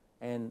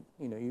 and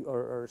you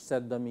or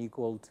set them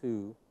equal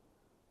to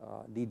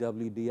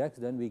dw dx,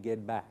 then we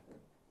get back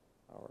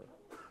our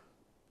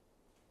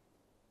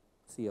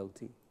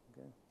CLT.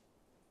 Okay.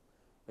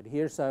 But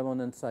here psi 1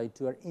 and psi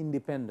 2 are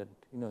independent.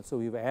 So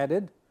we've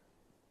added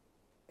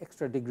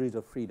extra degrees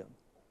of freedom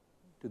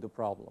to the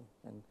problem,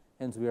 and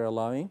hence we are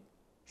allowing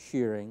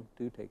shearing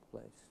to take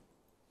place.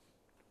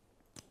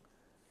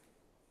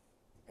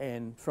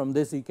 And from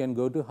this you can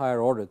go to higher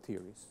order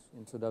theories.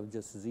 Instead of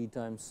just z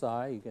times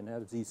psi, you can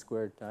have z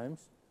squared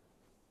times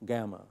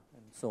gamma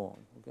and so on.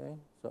 Okay.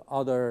 So,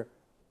 other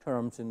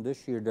terms in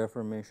this shear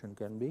deformation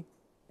can be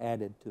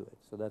added to it.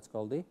 So, that is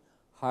called the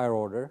higher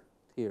order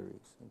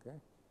theories. Okay.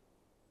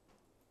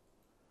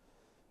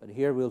 But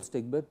here we will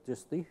stick with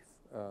just the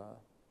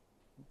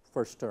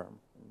first term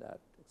in that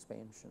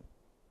expansion.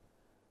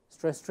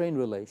 Stress strain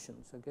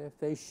relations. Okay.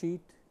 Phase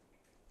sheet,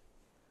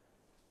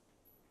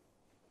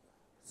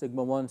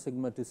 sigma 1,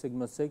 sigma 2,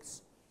 sigma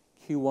 6,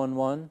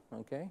 Q11.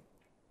 Okay.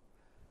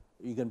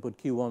 You can put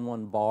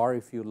Q11 bar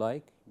if you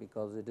like,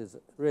 because it is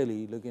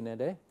really looking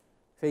at a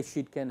phase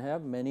sheet can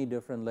have many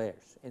different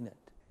layers in it.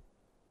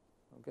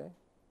 Okay.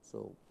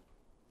 So,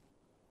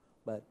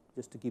 but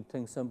just to keep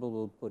things simple, we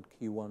will put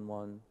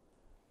Q11,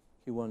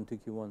 Q12,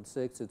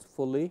 Q16. It's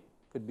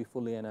could be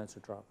fully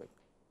anisotropic.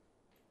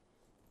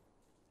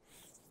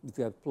 If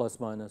you have plus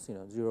minus,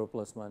 0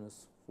 plus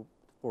minus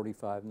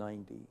 45,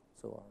 90,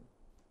 so on.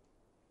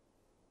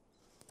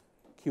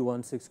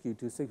 Q16,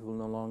 Q26 will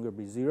no longer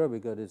be 0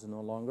 because it is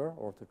no longer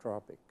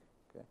orthotropic.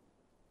 Okay.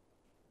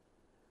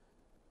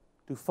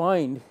 to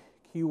find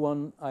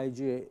Q1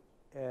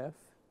 IJF,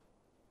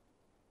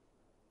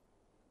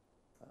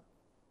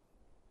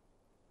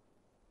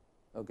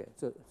 okay,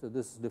 so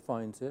this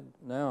defines it.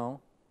 Now,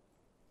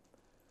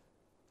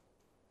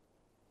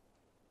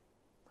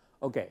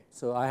 okay,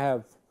 so I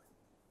have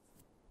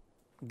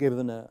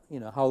given a,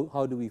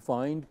 how do we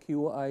find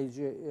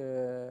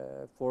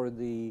Qij for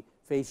the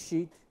face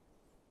sheet,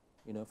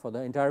 for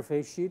the entire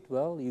face sheet?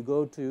 Well, you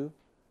go to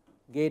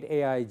get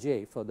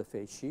Aij for the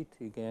face sheet.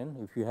 You can,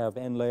 if you have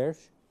n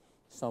layers,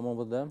 sum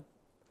over them.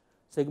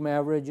 Sigma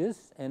average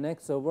is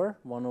nx over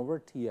 1 over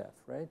Tf,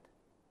 right?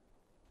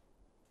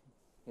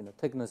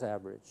 Thickness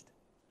averaged.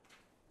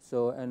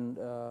 So, and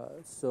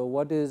so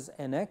what is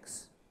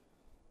nx?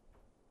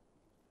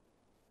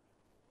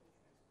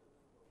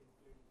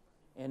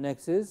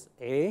 Nx is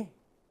A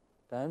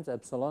times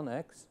epsilon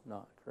x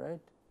naught, right?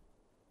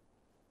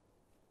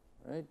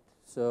 Right.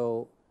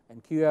 So,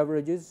 and Q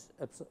average is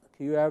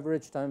Q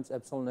average times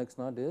epsilon x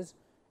naught is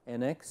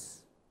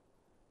Nx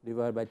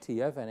divided by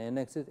Tf, and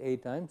Nx is A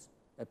times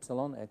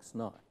epsilon x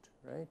naught,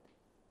 right?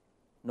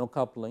 No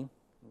coupling,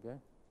 okay.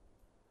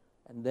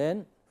 And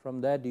then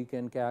from that you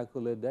can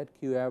calculate that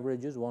Q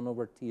average is 1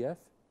 over Tf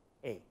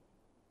A.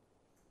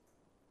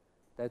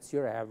 That's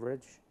your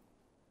average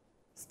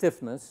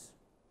stiffness,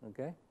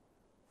 okay,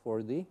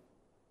 for the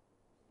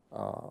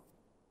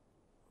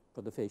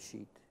face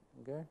sheet,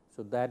 okay.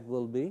 So that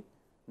will be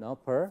now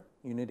per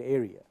unit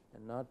area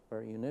and not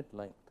per unit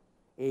length.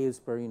 A is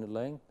per unit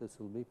length, this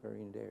will be per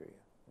unit area.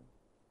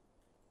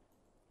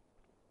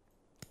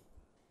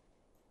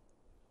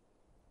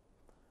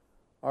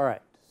 All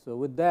right, so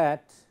with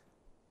that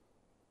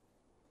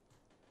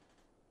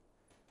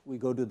we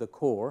go to the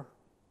core.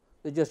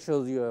 It just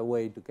shows you a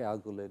way to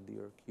calculate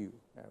your Q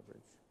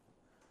average.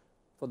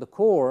 For the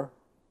core,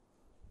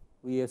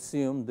 we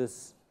assume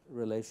this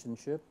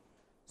relationship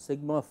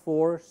sigma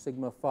 4,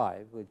 sigma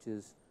 5, which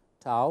is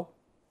tau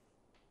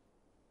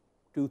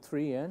 2,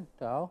 3 and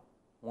tau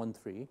 1,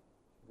 3,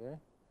 okay,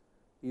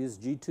 is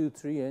G2,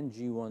 3 and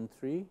G1,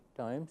 3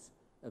 times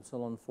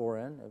epsilon 4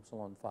 and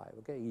epsilon 5,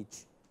 okay,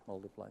 each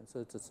multiplying.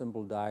 So it's a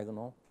simple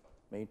diagonal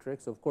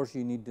matrix. Of course,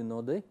 you need to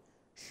know the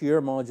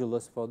shear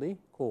modulus for the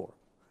core,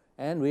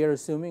 and we are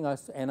assuming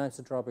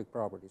anisotropic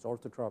properties,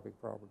 orthotropic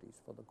properties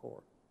for the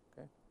core,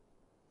 okay,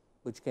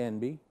 which can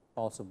be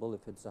possible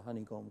if it's a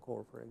honeycomb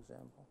core, for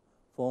example.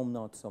 Foam,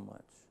 not so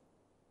much.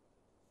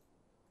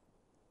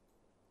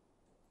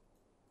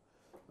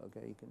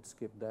 Okay, you can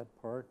skip that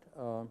part.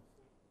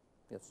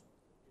 Yes. If we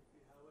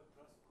have a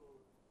truss core,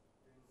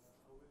 then how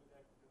will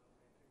that matrix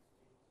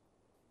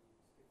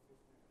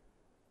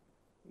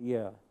change?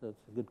 Yeah,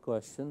 that's a good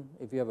question.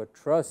 If you have a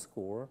truss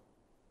core,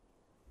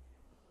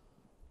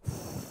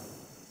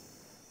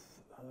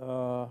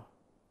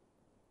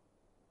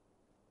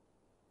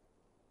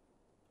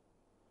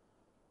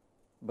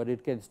 but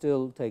it can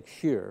still take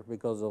shear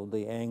because of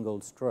the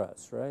angled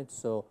stress, right?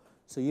 So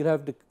you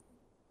have to,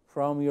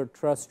 from your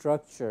truss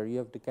structure, you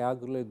have to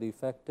calculate the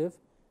effective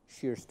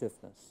shear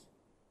stiffness.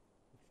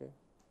 Okay. So will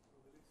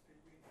it still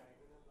be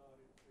diagonal, or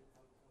it will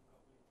have some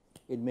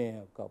coupling? It may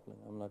have coupling.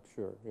 I'm not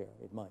sure. Yeah,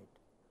 it might,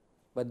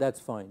 but that's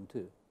fine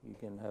too. You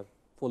can have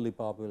fully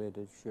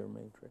populated shear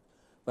matrix.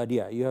 But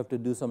yeah, you have to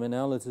do some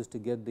analysis to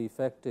get the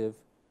effective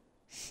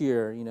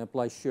shear.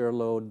 Apply shear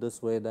load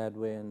this way, that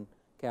way, and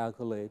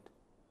calculate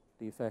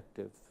the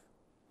effective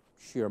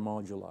shear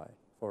moduli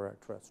for a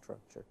truss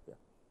structure. Yeah. Okay.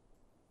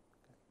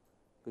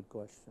 Good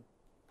question.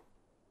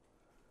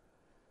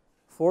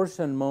 Force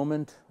and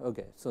moment.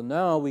 Okay, so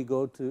now we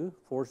go to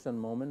force and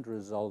moment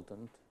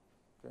resultant.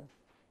 Okay.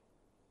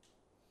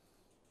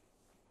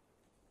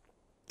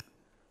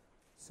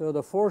 So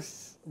the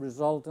force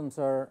resultants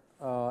are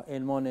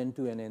N1,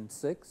 N2, and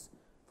N6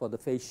 for the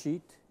face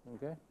sheet.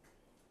 Okay.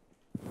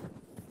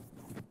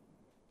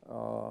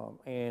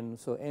 And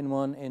so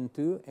N1,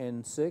 N2,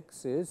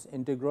 N6 is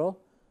integral.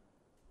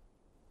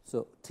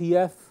 So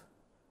Tf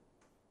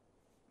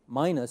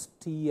minus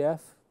Tf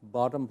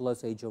bottom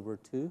plus h over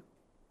 2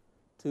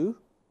 to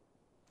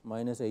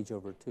minus h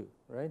over 2,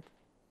 right?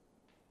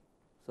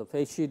 So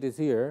face sheet is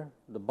here.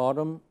 The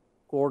bottom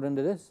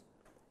coordinate is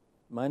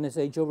minus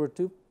h over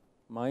 2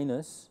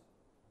 minus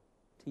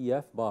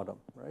Tf bottom,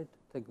 right?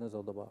 Thickness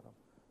of the bottom.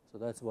 So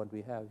that's what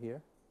we have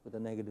here with a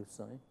negative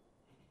sign.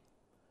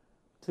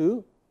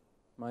 2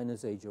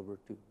 minus h over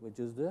 2, which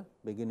is the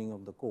beginning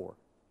of the core.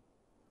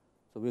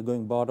 So we are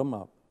going bottom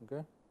up,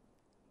 okay.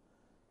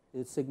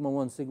 It's sigma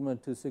 1, sigma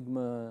 2,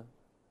 sigma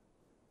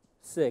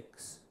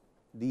 6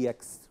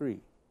 dx3,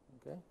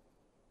 okay.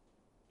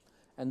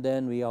 And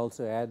then we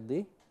also add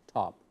the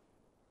top,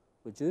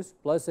 which is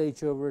plus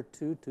h over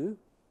 2 to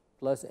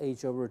plus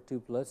h over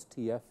 2 plus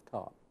Tf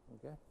top,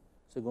 okay.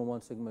 Sigma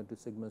 1, sigma 2,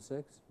 sigma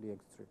 6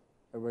 dx3.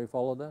 Everybody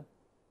follow that?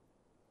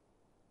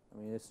 I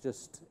mean, it's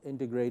just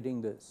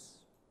integrating this.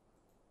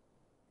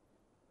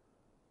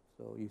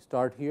 So you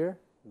start here,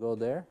 go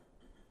there,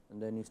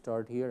 and then you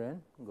start here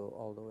and go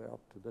all the way up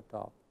to the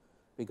top,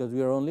 because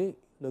we are only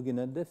looking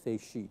at the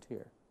face sheet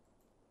here.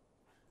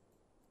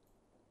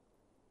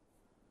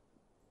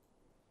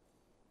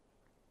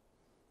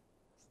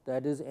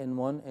 that is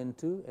N1,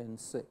 N2,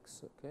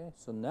 N6. Okay.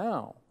 So,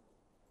 now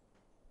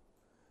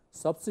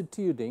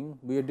substituting,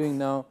 we are doing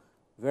now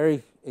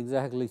very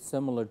exactly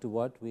similar to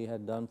what we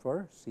had done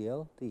for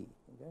CLT.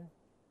 Okay.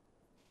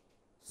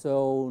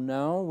 So,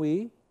 now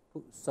we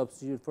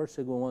substitute for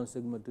sigma 1,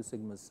 sigma 2,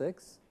 sigma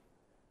 6,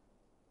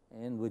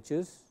 and which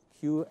is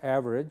Q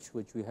average,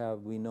 which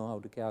we know how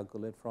to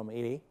calculate from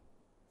A,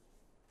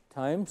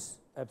 times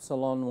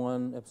epsilon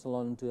 1,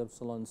 epsilon 2,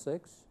 epsilon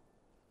 6,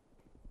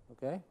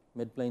 okay,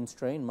 mid plane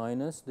strain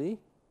minus the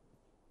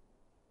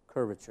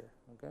curvature,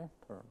 okay,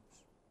 terms.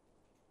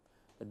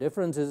 The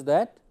difference is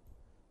that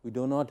we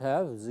do not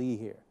have Z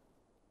here,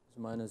 it's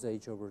minus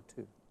H over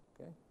 2.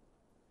 Okay.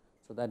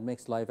 So, that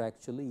makes life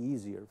actually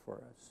easier for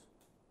us.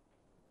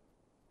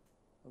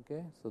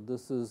 Okay. So,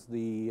 this is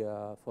the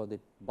for the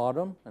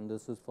bottom and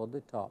this is for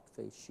the top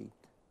face sheet.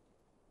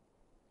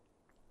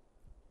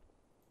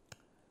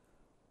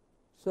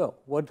 So,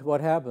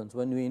 what happens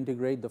when we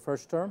integrate the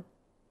first term?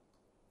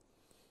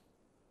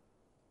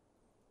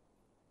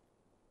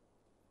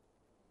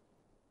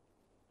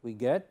 We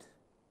get,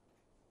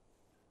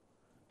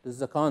 this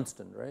is a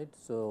constant, right.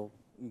 So,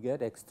 you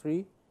get x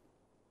 3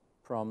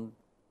 from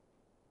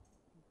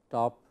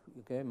top,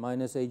 okay,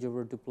 minus H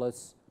over 2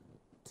 plus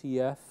T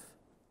f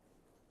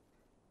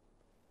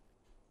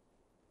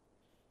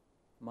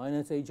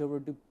minus H over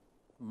 2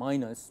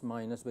 minus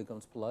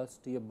becomes plus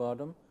T f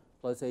bottom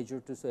plus H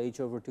over 2. So, H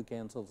over 2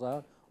 cancels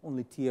out,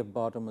 only T f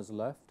bottom is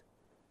left,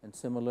 and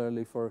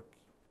similarly for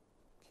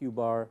Q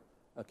bar,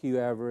 Q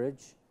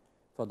average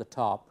for the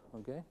top.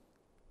 Okay.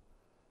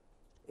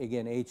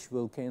 Again, H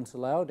will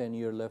cancel out and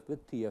you are left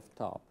with T f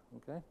top.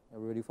 Okay.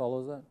 Everybody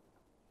follows that?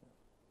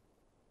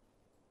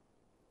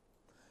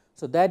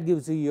 So, that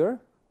gives you your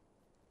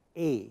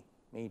A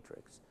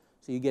matrix.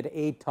 So, you get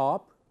A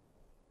top,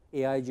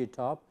 Aij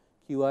top,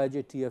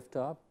 Qij T f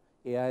top,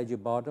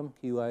 Aij bottom,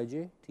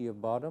 Qij T f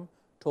bottom.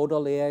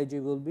 Total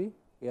Aij will be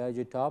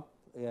Aij top,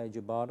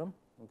 Aij bottom,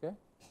 okay,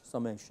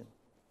 summation.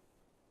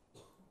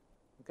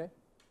 Okay.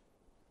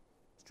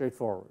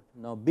 Straightforward.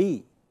 Now,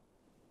 B.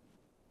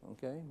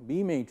 Okay.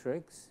 B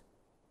matrix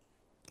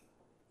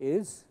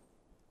is,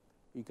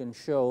 you can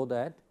show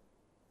that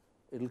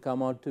it will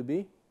come out to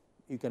be,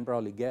 you can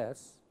probably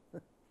guess.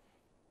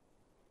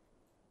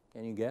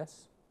 Can you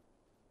guess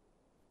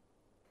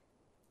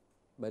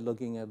by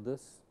looking at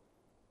this?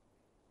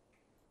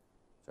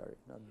 Sorry,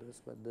 not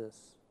this, but this.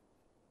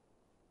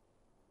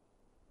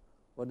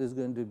 What is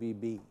going to be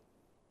B?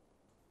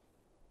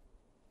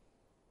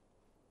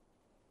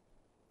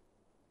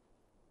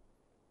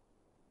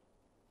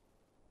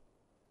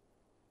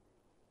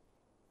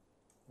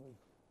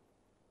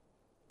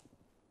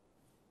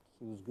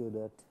 He was good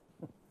at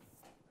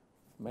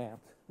math.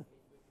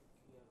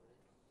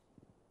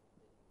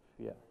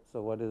 Yeah.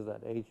 So, what is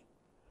that? H.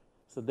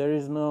 So, there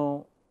is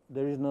no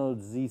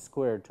Z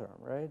squared term,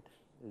 right?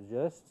 It's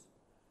just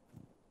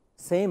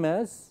same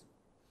as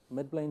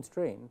mid plane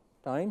strain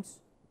times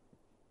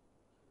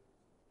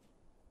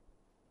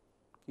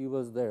Q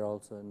was there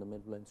also in the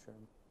mid plane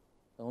strain.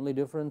 The only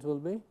difference will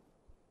be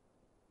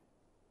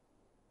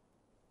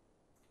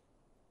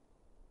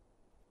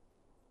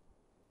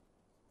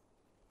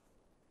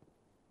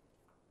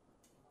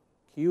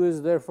Q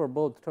is there for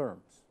both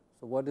terms.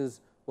 So, what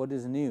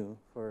is new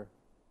for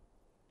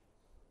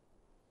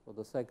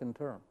the second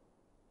term?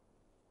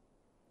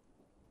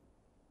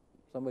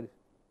 Somebody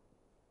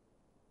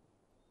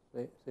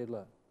say it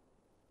loud.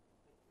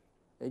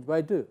 H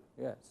by 2,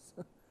 yes.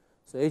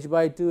 So, H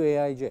by 2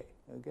 Aij,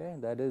 okay,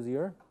 that is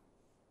your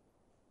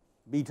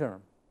B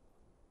term.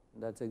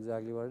 That is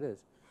exactly what it is.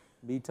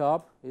 B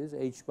top is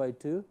H by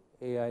 2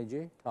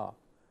 Aij top.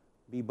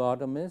 B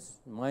bottom is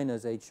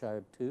minus H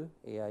sharp 2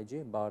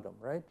 Aij bottom,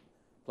 right,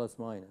 plus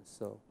minus.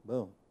 So,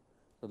 boom.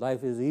 So,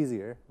 life is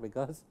easier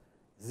because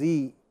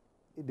Z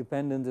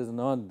dependence is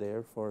not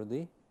there for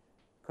the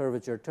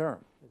curvature term,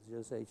 it is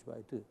just H by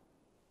 2.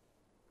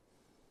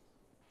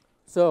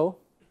 So,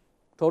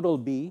 total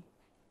B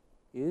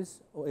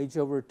is H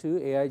over 2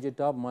 Aij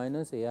top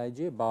minus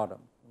Aij bottom.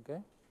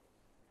 Okay.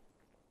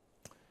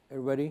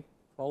 Everybody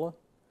follow?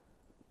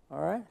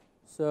 All right.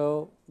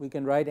 So, we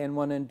can write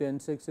N1, N2,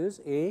 N6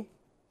 is A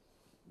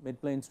mid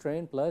plane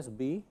strain plus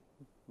B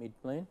mid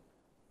plane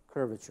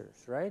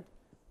curvatures, right?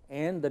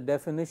 And the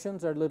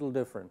definitions are a little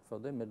different for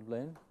the mid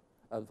plane,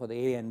 for the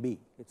A and B.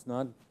 It is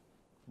not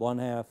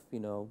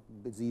 1/2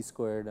 Z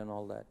squared and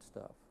all that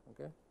stuff.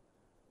 Okay.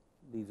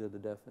 These are the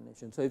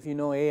definitions. So, if you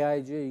know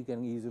Aij, you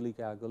can easily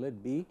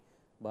calculate B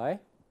by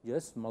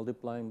just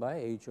multiplying by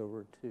H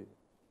over 2.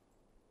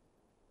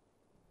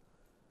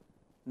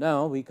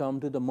 Now, we come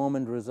to the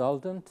moment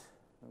resultant,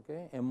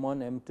 okay,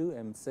 M1, M2,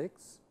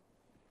 M6.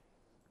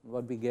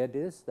 What we get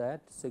is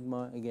that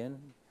sigma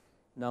again,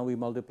 now we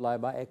multiply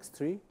by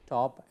x3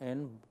 top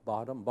and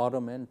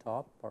bottom and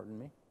top, pardon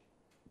me,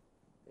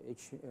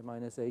 H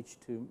minus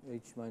H2,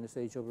 H minus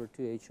H over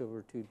 2, H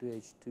over 2 to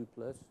H2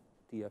 plus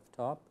Tf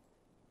top.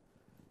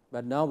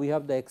 But now we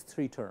have the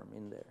x3 term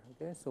in there.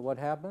 Okay. So, what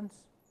happens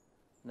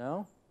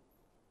now?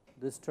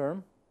 This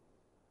term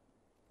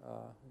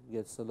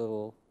gets a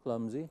little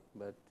clumsy,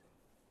 but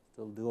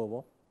still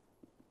doable.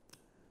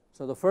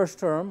 So, the first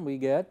term we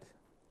get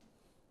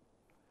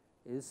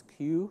is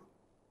Q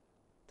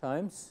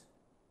times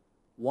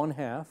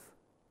 1/2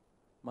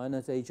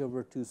 minus h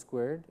over 2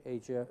 squared,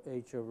 h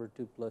over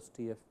 2 plus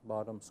Tf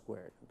bottom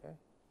squared. Okay.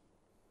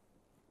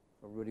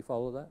 Everybody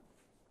follow that?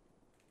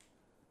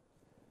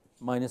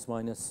 Minus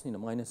minus,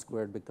 minus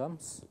squared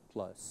becomes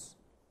plus.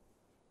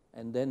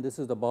 And then this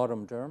is the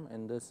bottom term,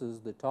 and this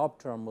is the top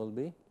term will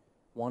be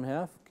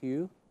 1/2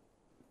 Q,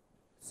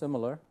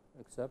 similar,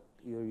 except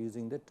you are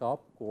using the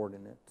top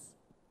coordinates.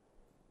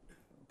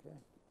 Okay.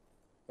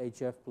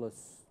 HF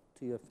plus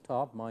Tf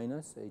top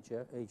minus h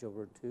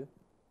over 2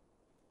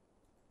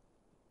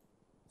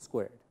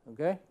 squared.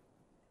 Okay.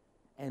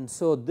 And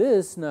so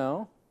this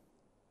now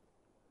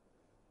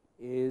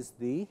is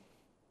the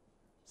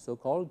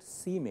so-called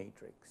C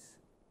matrix.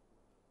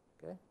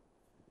 Okay.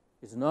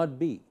 It's not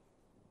B,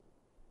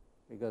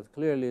 because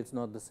clearly it's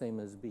not the same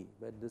as B,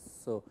 but this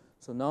so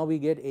now we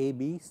get A,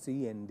 B,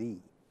 C, and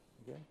D.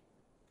 Okay.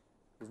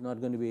 It's not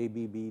going to be A,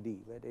 B, B,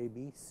 D, but A,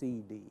 B,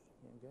 C, D.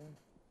 Okay.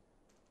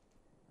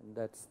 And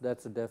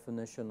that's a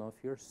definition of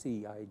your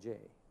C I J.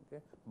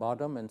 Okay.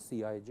 Bottom and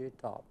C I J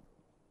top.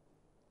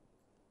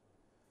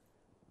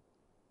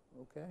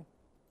 Okay.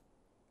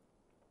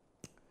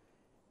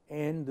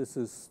 And this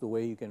is the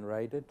way you can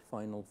write it,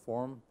 final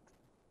form,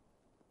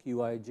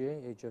 Qij,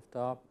 HF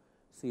top,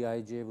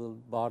 Cij will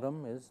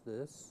bottom is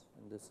this,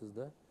 and this is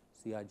the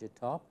Cij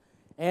top.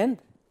 And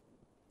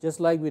just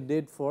like we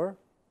did for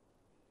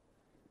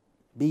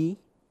B,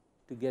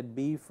 to get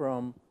B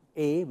from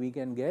A, we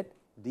can get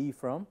D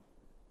from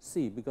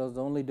C, because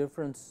the only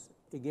difference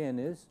again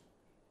is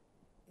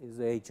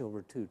the h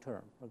over 2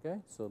 term.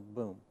 Okay. So,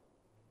 boom.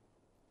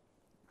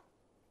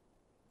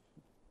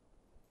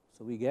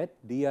 So, we get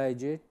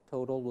Dij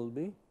total will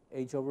be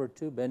h over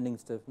 2 bending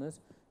stiffness,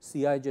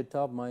 Cij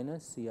top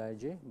minus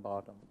Cij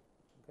bottom,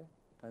 okay,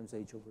 times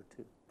h over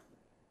 2,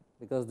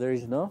 because there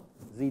is no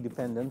z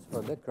dependence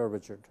for the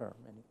curvature term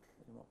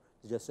anymore.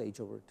 It's just h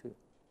over 2.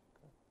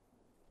 Okay.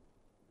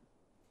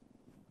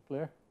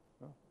 Clear?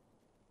 No?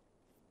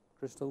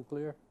 Crystal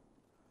clear?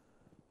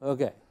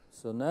 Okay.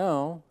 So,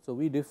 now,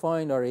 we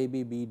defined our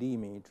ABBD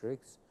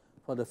matrix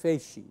for the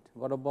face sheet.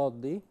 What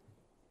about the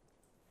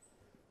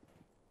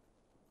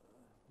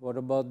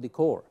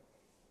core?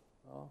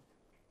 Oh,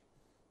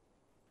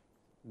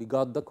 we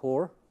got the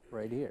core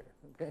right here.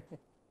 Okay.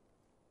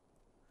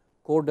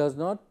 Core does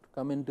not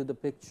come into the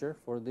picture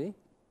for the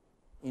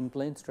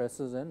in-plane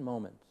stresses and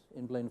moments,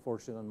 in-plane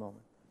forces and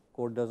moments.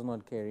 Core does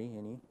not carry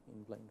any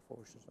in-plane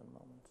forces and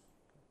moments.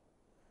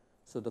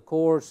 So, the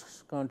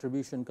core's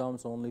contribution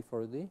comes only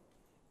for the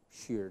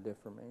shear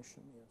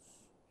deformation, yes.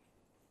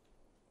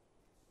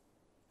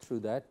 Through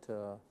that,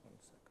 1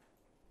 second,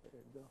 there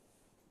you go.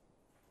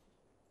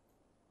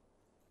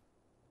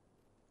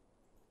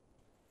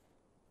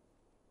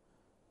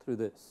 Through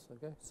this,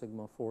 okay,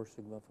 sigma 4,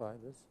 sigma 5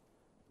 is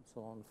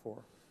epsilon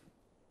 4.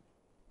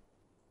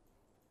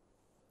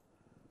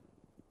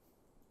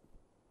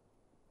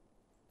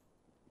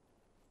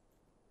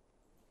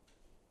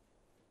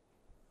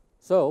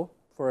 So,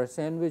 for a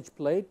sandwich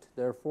plate,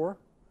 therefore,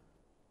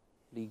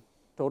 the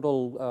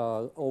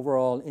total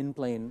overall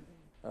in-plane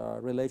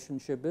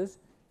relationship is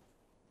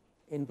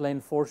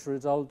in-plane force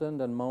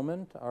resultant and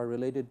moment are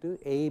related to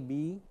A,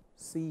 B,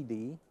 C,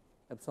 D,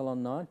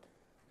 epsilon naught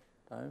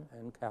time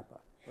and kappa,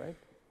 right,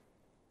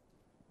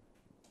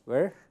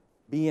 where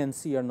B and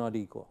C are not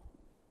equal.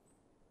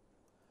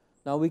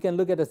 Now, we can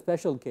look at a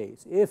special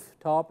case if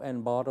top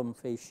and bottom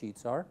face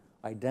sheets are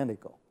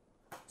identical.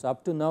 So,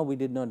 up to now we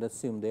did not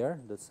assume they are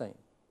the same.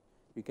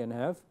 You can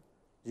have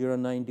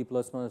 090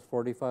 plus minus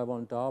 45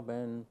 on top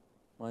and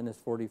minus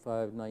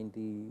 45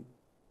 90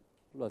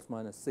 plus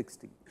minus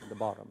 60 at the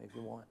bottom if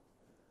you want.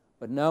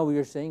 But now we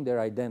are saying they are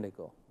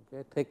identical,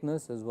 okay,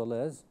 thickness as well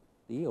as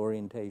the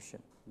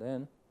orientation.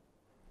 Then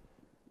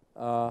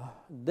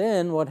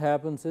what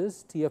happens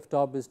is Tf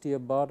top is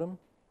Tf bottom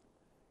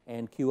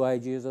and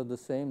Qij's are the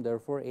same,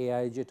 therefore,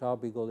 Aij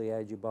top equal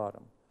Aij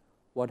bottom.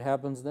 What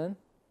happens then?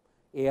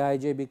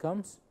 Aij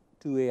becomes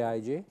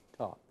 2Aij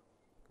top,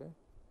 okay,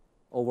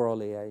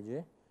 overall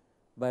Aij.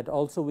 But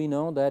also we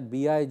know that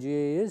Bij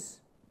is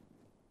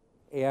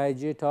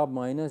Aij top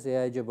minus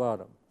Aij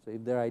bottom. So,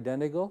 if they are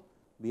identical,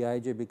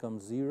 Bij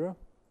becomes 0.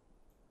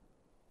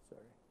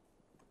 Sorry.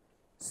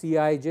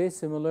 Cij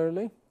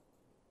similarly,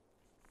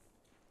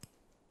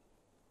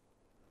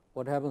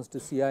 what happens to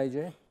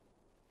Cij?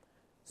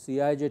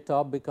 Cij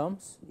top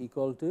becomes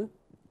equal to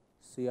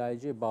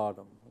Cij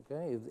bottom,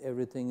 okay, if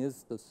everything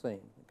is the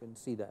same. You can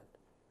see that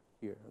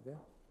here, okay.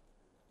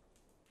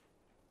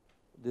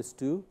 These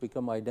two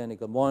become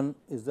identical. One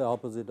is the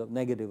opposite of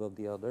negative of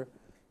the other.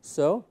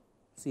 So,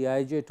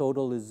 Cij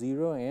total is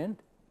 0 and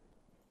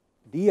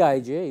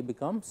Dij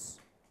becomes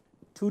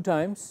 2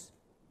 times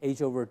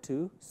h over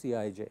 2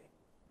 Cij,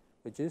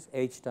 which is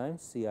h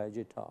times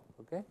Cij top.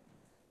 Okay.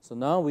 So,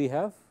 now we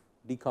have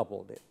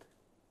decoupled it,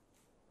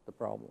 the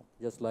problem,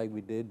 just like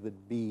we did with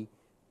B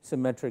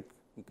symmetric.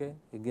 Okay.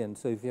 Again,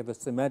 so if you have a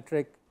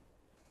symmetric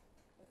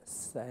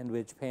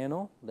sandwich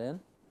panel, then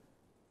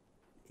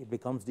it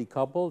becomes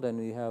decoupled, and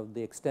we have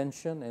the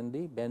extension and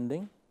the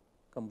bending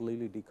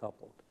completely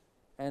decoupled.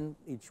 And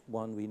each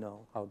one we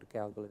know how to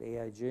calculate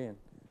Aij and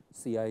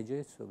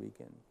Cij, so we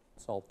can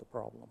solve the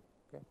problem.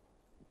 Okay.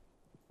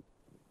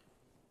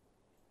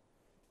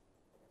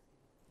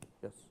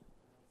 Yes.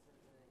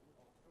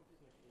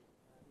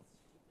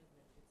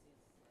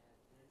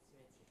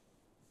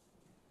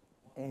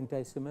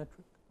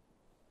 Anti-symmetric?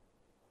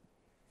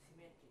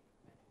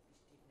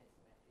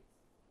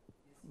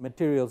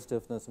 Material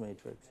stiffness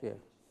matrix, yeah,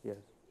 yes.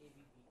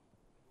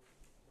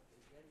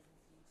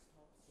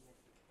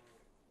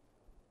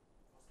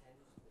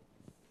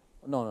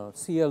 No,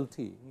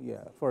 CLT,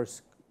 yeah. For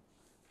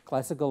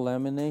classical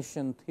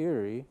lamination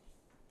theory,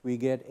 we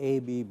get A,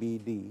 B, B,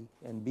 D,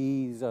 and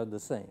B's are the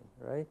same,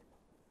 right?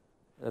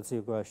 That's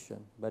your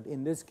question. But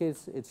in this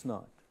case, it's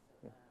not.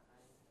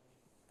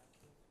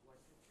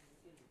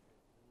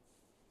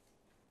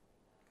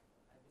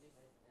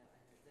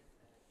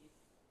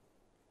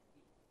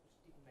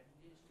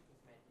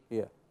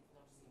 Yeah.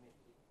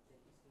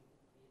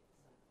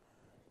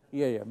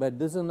 Yeah, but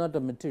this is not a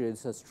material,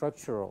 it's a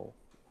structural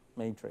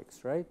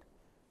matrix, right?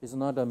 It's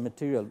not a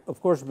material.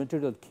 Of course,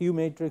 material Q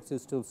matrix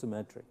is still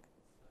symmetric,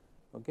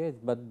 okay?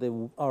 But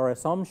our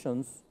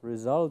assumptions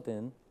result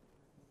in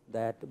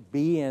that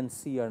B and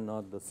C are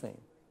not the same,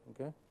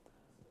 okay?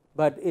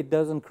 But it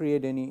doesn't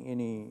create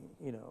any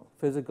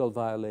physical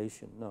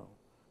violation, no.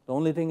 The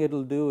only thing it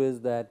will do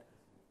is that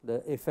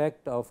the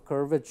effect of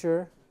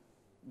curvature,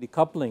 the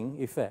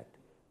coupling effect,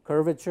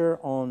 curvature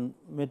on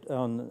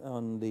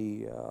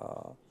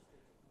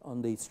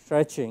the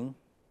stretching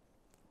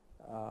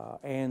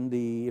and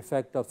the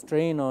effect of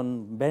strain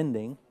on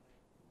bending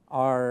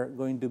are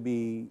going to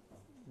be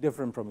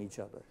different from each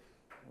other.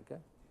 Okay,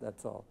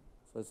 that's all.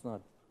 So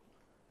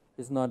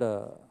it's not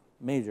a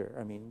major.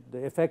 I mean,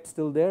 the effect's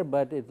still there,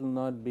 but it will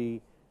not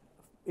be.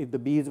 If the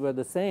B's were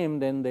the same,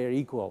 then they're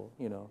equal,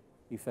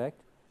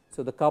 effect.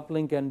 So the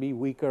coupling can be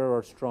weaker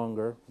or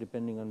stronger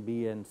depending on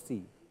B and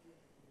C.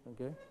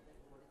 Okay.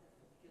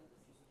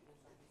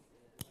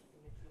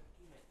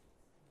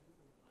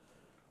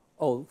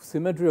 Oh,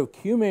 symmetry of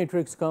Q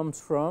matrix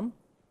comes from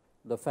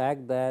the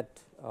fact that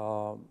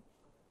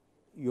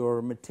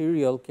your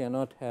material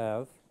cannot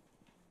have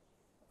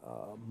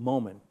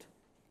moment.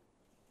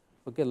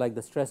 Okay, like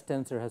the stress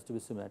tensor has to be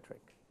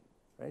symmetric,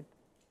 right?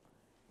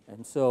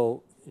 And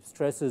so if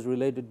stress is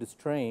related to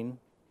strain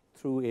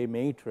through a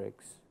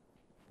matrix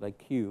like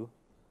Q,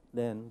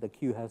 then the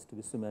Q has to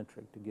be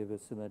symmetric to give a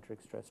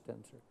symmetric stress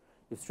tensor.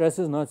 If stress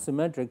is not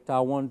symmetric,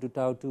 tau 1 to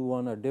tau 2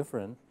 1 are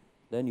different,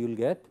 then you'll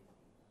get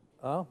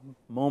a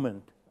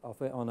moment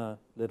on a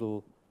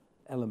little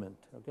element,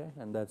 okay,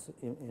 and that's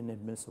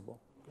inadmissible.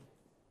 Okay.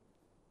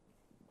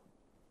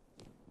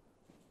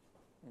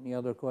 Any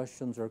other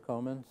questions or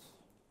comments?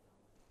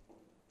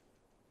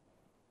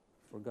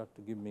 Forgot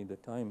to give me the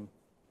time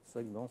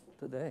signal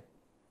today.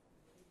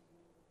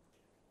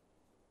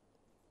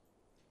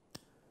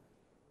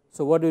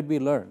 So what did we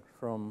learn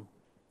from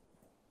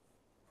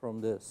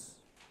this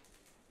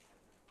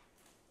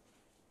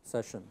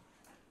session?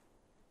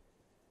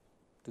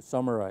 To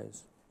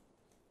summarize.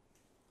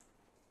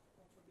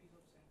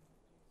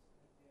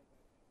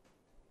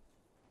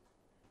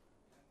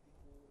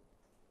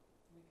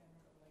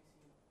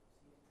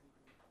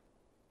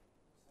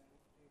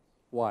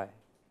 Why?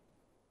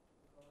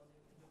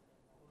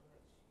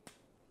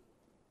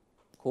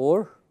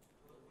 Core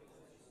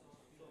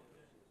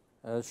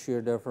has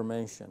shear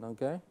deformation,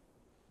 okay?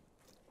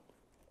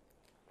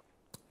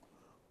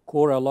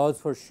 Core allows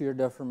for shear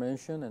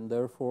deformation, and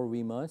therefore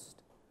we must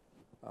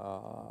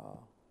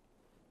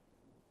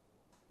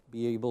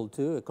be able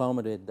to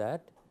accommodate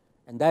that,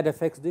 and that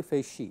affects the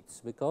face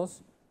sheets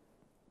because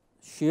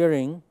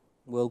shearing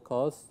will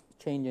cause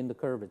change in the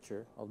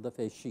curvature of the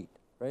face sheet,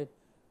 right?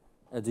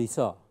 As we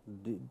saw,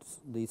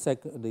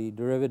 the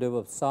derivative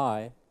of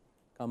psi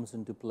comes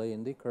into play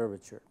in the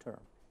curvature term.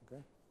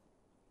 Okay,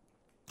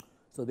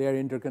 so they are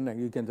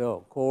interconnected. You can say,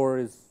 oh, core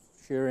is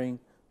shearing.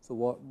 So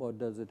what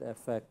does it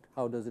affect?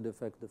 How does it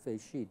affect the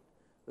face sheet?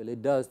 Well,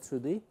 it does through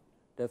the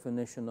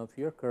definition of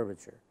your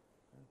curvature.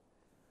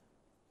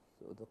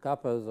 So the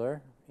kappas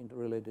are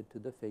interrelated to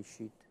the face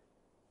sheet.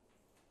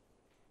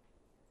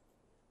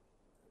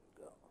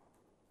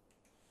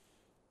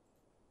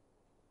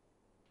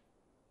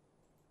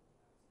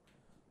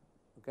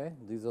 Okay,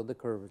 these are the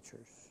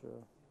curvatures.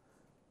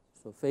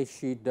 So face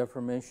sheet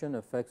deformation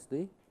affects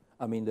the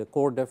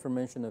core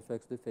deformation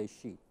affects the face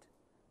sheet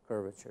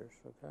curvatures.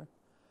 Okay.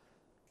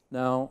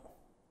 Now,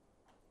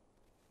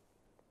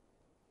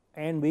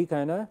 and we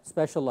kind of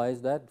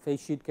specialize that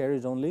face sheet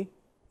carries only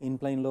in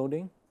plane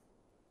loading,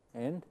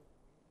 and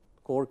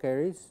core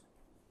carries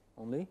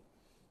only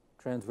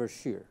transverse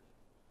shear.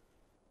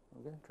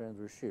 Okay,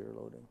 transverse shear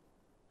loading.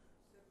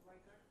 So why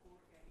can't core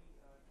carry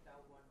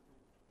tau 1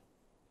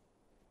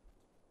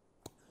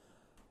 2?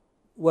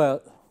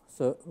 Well,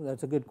 so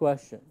that's a good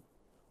question.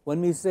 When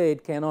we say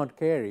it cannot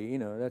carry,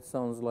 that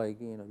sounds like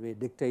we're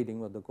dictating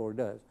what the core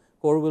does.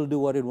 Core will do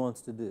what it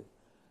wants to do.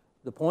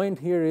 the point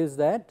here is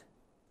that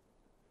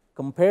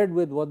compared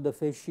with what the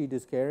face sheet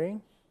is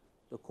carrying,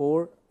 the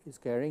core is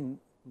carrying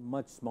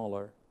much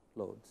smaller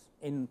loads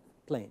in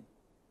plane.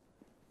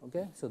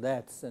 Okay, so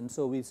that's, and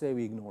so we say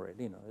we ignore it.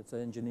 It's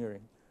an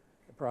engineering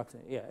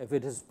approximate. Yeah, if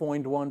it is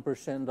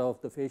 0.1% of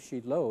the face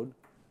sheet load,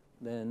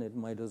 then it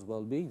might as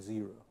well be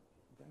 0.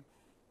 Okay?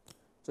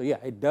 So yeah,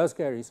 it does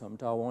carry some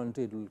tau 1.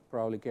 It will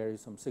probably carry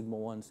some sigma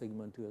 1,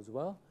 sigma 2 as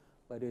well,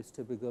 but it's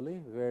typically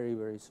very,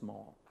 very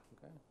small.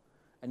 Okay,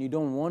 and you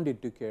don't want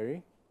it to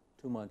carry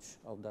too much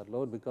of that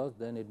load because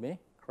then it may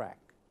crack.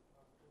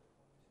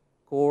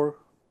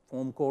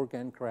 Foam core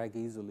can crack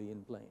easily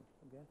in plane,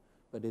 okay?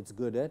 But it's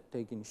good at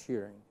taking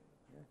shearing.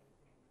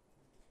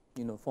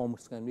 Okay?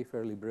 Foams can be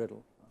fairly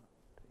brittle.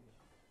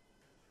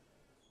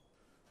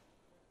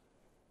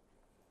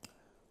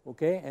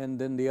 Okay, and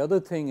then the other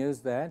thing is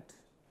that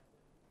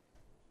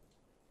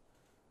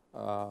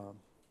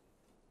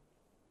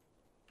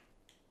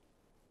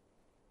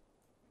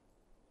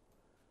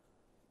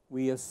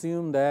we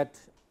assume that,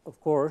 of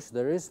course,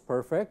 there is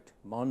perfect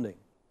bonding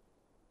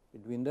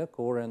between the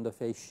core and the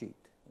face sheet,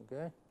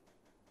 okay,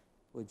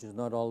 which is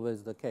not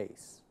always the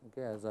case.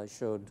 Okay, as I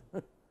showed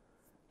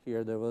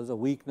here, there was a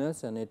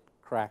weakness and it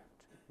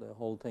cracked the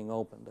whole thing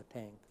open, the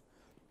tank.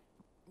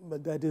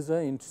 But that is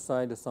an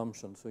inside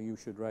assumption, so you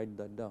should write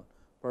that down.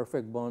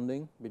 Perfect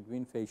bonding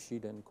between face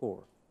sheet and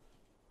core.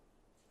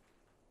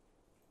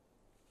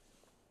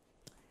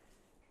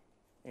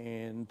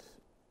 And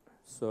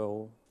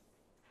so,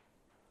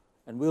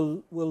 and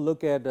we'll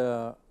look at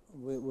a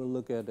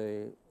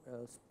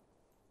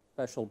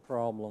special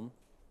problem,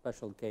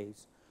 special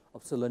case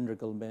of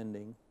cylindrical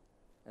bending,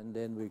 and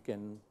then we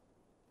can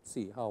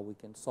see how we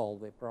can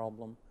solve a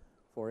problem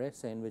for a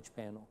sandwich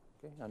panel,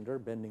 okay, under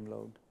bending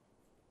load.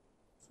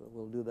 So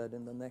we'll do that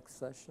in the next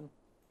session.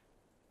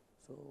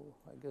 So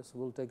I guess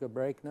we'll take a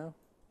break now,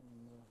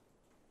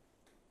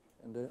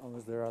 and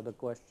unless there are other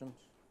questions.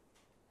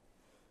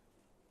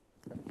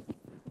 Okay.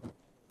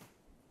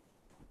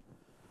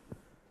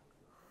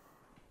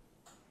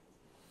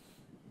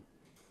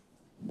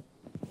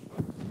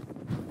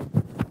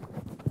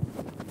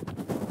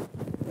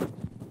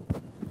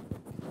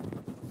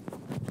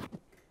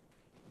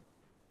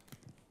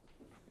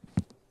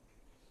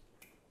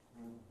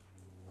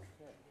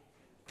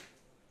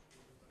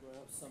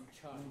 Some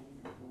chai.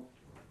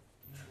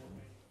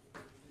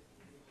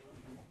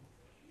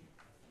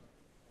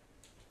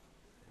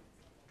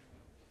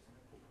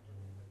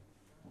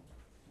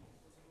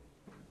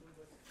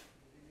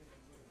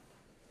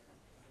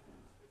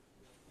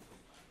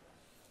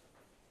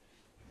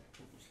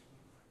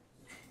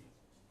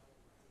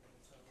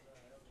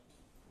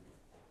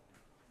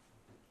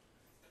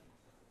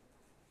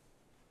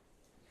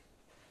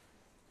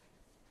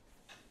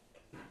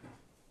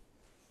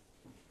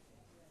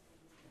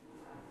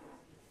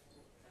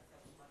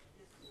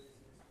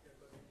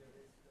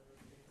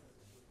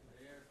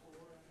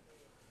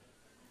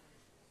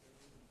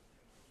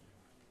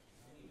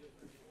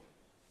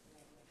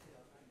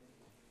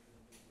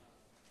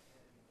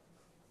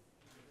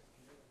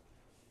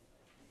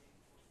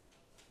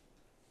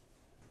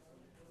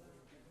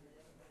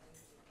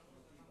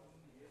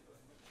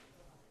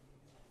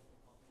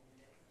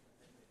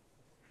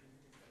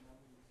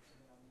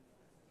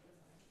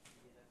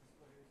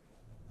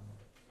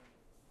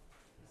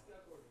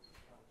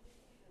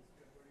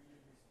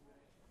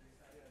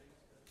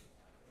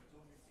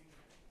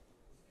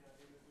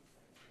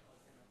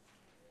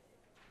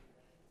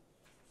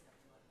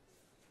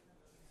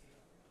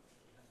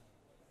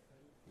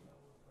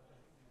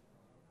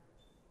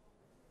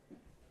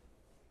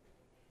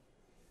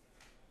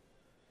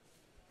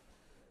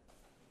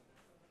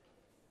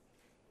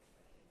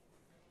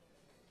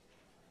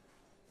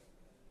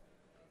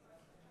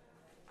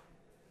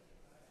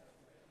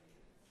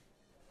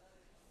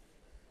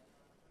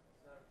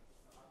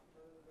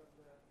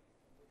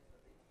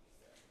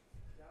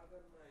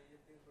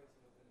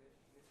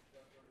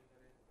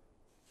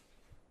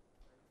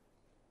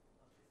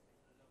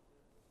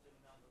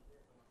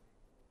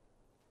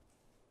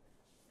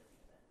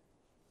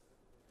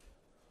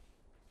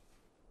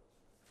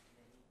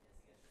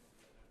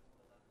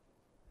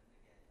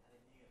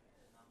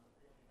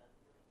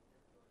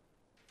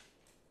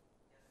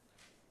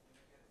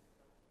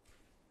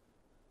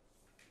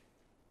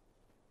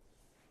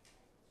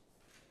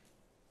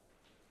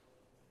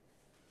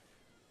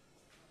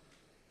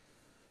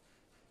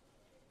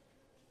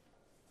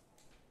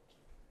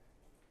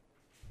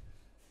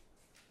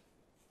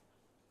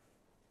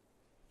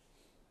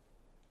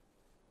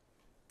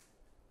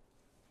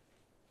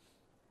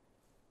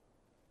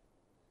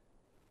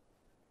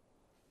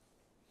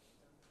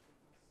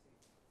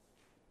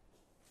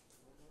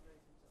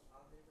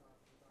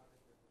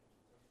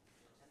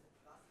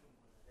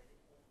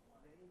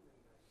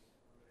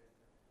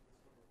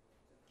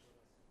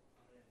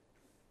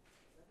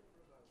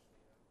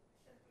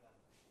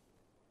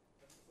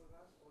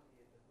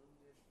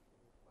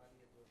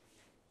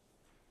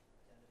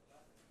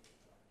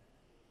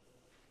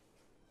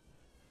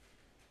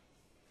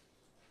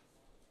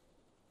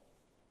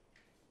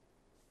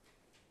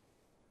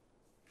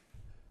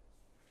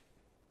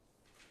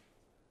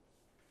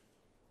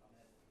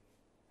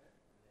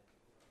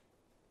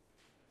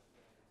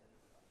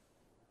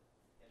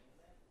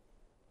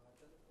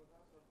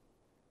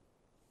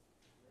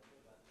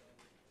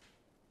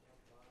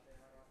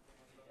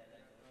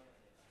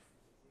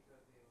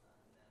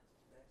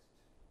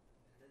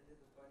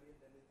 funny,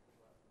 then it